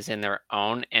ball is in their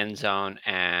own end zone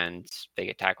and they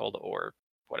get tackled or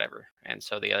whatever, and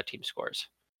so the other team scores.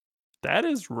 That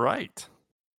is right.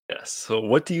 Yes. So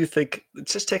what do you think?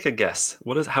 Just take a guess.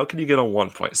 How can you get a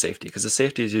 1-point safety? Because a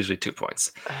safety is usually 2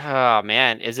 points. Oh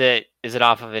man, is it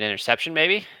off of an interception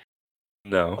maybe?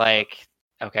 No. Like,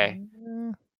 okay,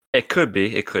 It could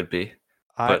be.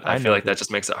 But I feel know like that this.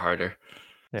 just makes it harder.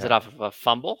 is Yeah. it off of a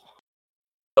fumble?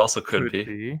 It also could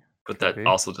be. But Could that be.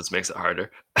 also just makes it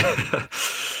harder.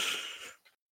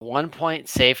 1 point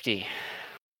safety.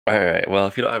 All right. Well,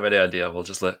 if you don't have any idea, we'll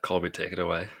just let Colby take it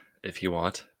away if you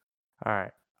want. All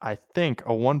right. I think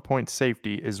a 1-point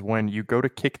safety is when you go to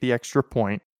kick the extra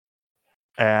point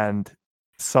and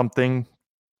something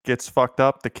gets fucked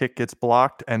up, the kick gets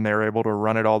blocked, and they're able to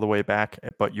run it all the way back,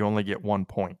 but you only get 1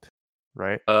 point,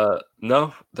 right?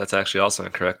 No, that's actually also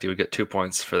incorrect. You would get 2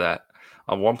 points for that.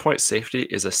 A 1-point safety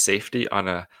is a safety on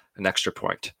an extra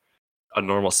point, a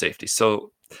normal safety.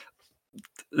 So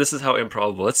this is how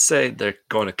improbable. Let's say they're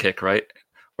going to kick, right?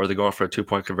 or they're going for a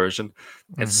 2-point conversion,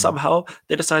 and Mhm. somehow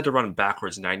they decide to run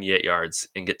backwards 98 yards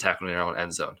and get tackled in their own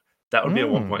end zone. That would be a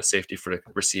 1-point safety for the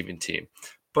receiving team.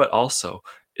 But also,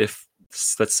 if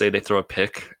let's say they throw a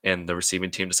pick and the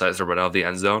receiving team decides to run out of the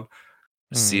end zone,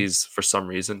 sees for some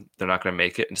reason they're not going to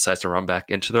make it and decides to run back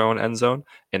into their own end zone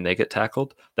and they get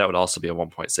tackled, that would also be a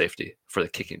 1-point safety for the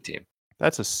kicking team.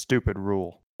 That's a stupid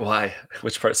rule. Why?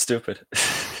 Which part's stupid?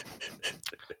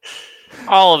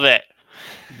 All of it.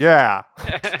 Yeah.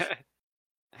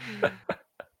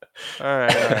 All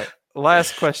right.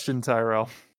 Last question, Tyrell.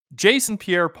 Jason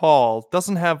Pierre-Paul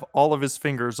doesn't have all of his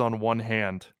fingers on one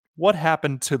hand. What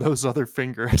happened to those other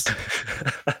fingers?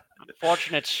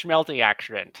 Unfortunate schmelty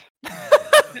accident.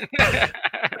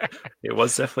 It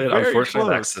was definitely an Very unfortunate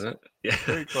close. accident. Yeah.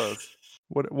 Very close.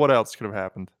 What else could have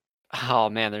happened? Oh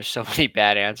man, there's so many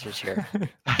bad answers here.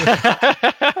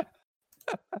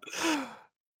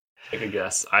 Take a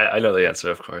guess. I know the answer,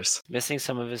 of course. Missing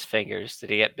some of his fingers. Did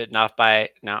he get bitten off by?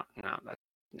 No.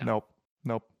 No.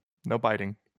 Nope. No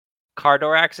biting. Car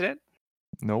door accident.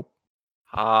 Nope.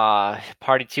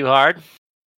 Party too hard.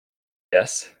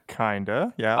 Yes.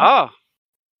 Kinda. Yeah. Oh,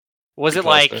 was Pretty it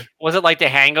like close there. The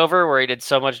Hangover where he did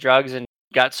so much drugs and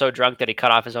got so drunk that he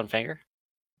cut off his own finger?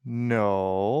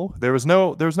 No. There was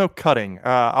no cutting.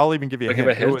 I'll even give you a I'll hint.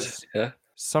 give a hint. It was Yeah.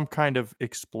 some kind of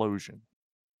explosion.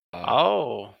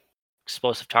 Oh,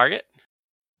 explosive target.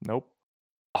 Nope.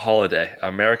 Holiday.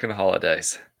 American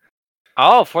holidays.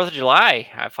 Oh, 4th of July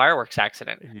fireworks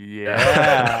accident.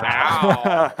 Yeah.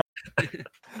 Wow.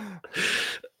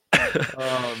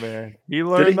 Oh man, he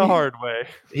learned the hard way.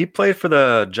 He played for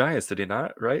the Giants, did he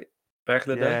not? Right? Back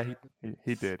in the Yeah, day?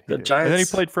 he did. The And then he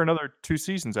Giants- played for another 2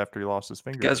 seasons after he lost his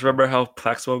finger. You guys remember how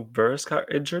Plaxico Burress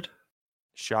got injured?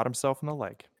 Shot himself in the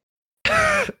leg.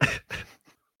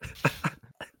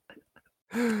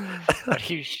 What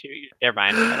do you shoot? Never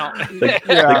mind. I don't.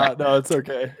 Yeah, no, it's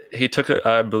okay. He took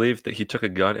I believe that he took a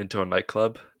gun into a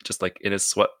nightclub, just like in his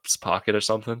sweats pocket or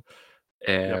something,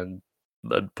 and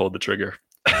then pulled the trigger.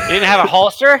 You didn't have a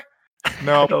holster?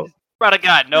 No, No, Brought a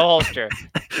gun, no holster.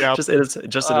 yeah, just in his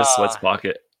sweats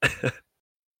pocket.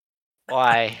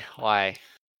 Why?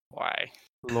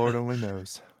 Lord only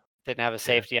knows. Didn't have a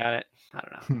safety on it. I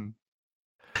don't know.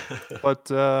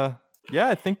 But yeah,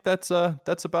 I think that's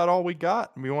about all we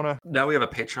got. We want to. Now we have a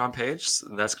Patreon page.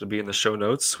 And that's going to be in the show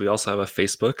notes. We also have a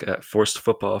Facebook at Forced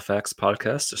Football Facts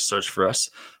Podcast. Just search for us.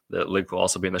 The link will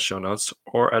also be in the show notes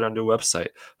or at our new website,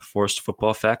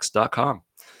 forcedfootballfacts.com.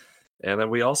 And then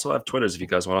we also have Twitters if you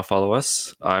guys want to follow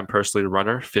us. I'm personally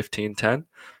Runner1510.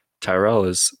 Tyrell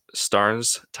is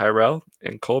Starnes Tyrell.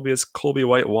 And Colby is Colby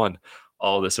White 1.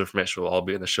 All this information will all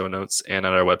be in the show notes and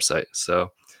on our website. So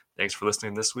thanks for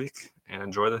listening this week and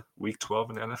enjoy the week 12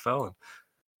 in the NFL. And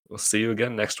we'll see you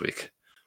again next week.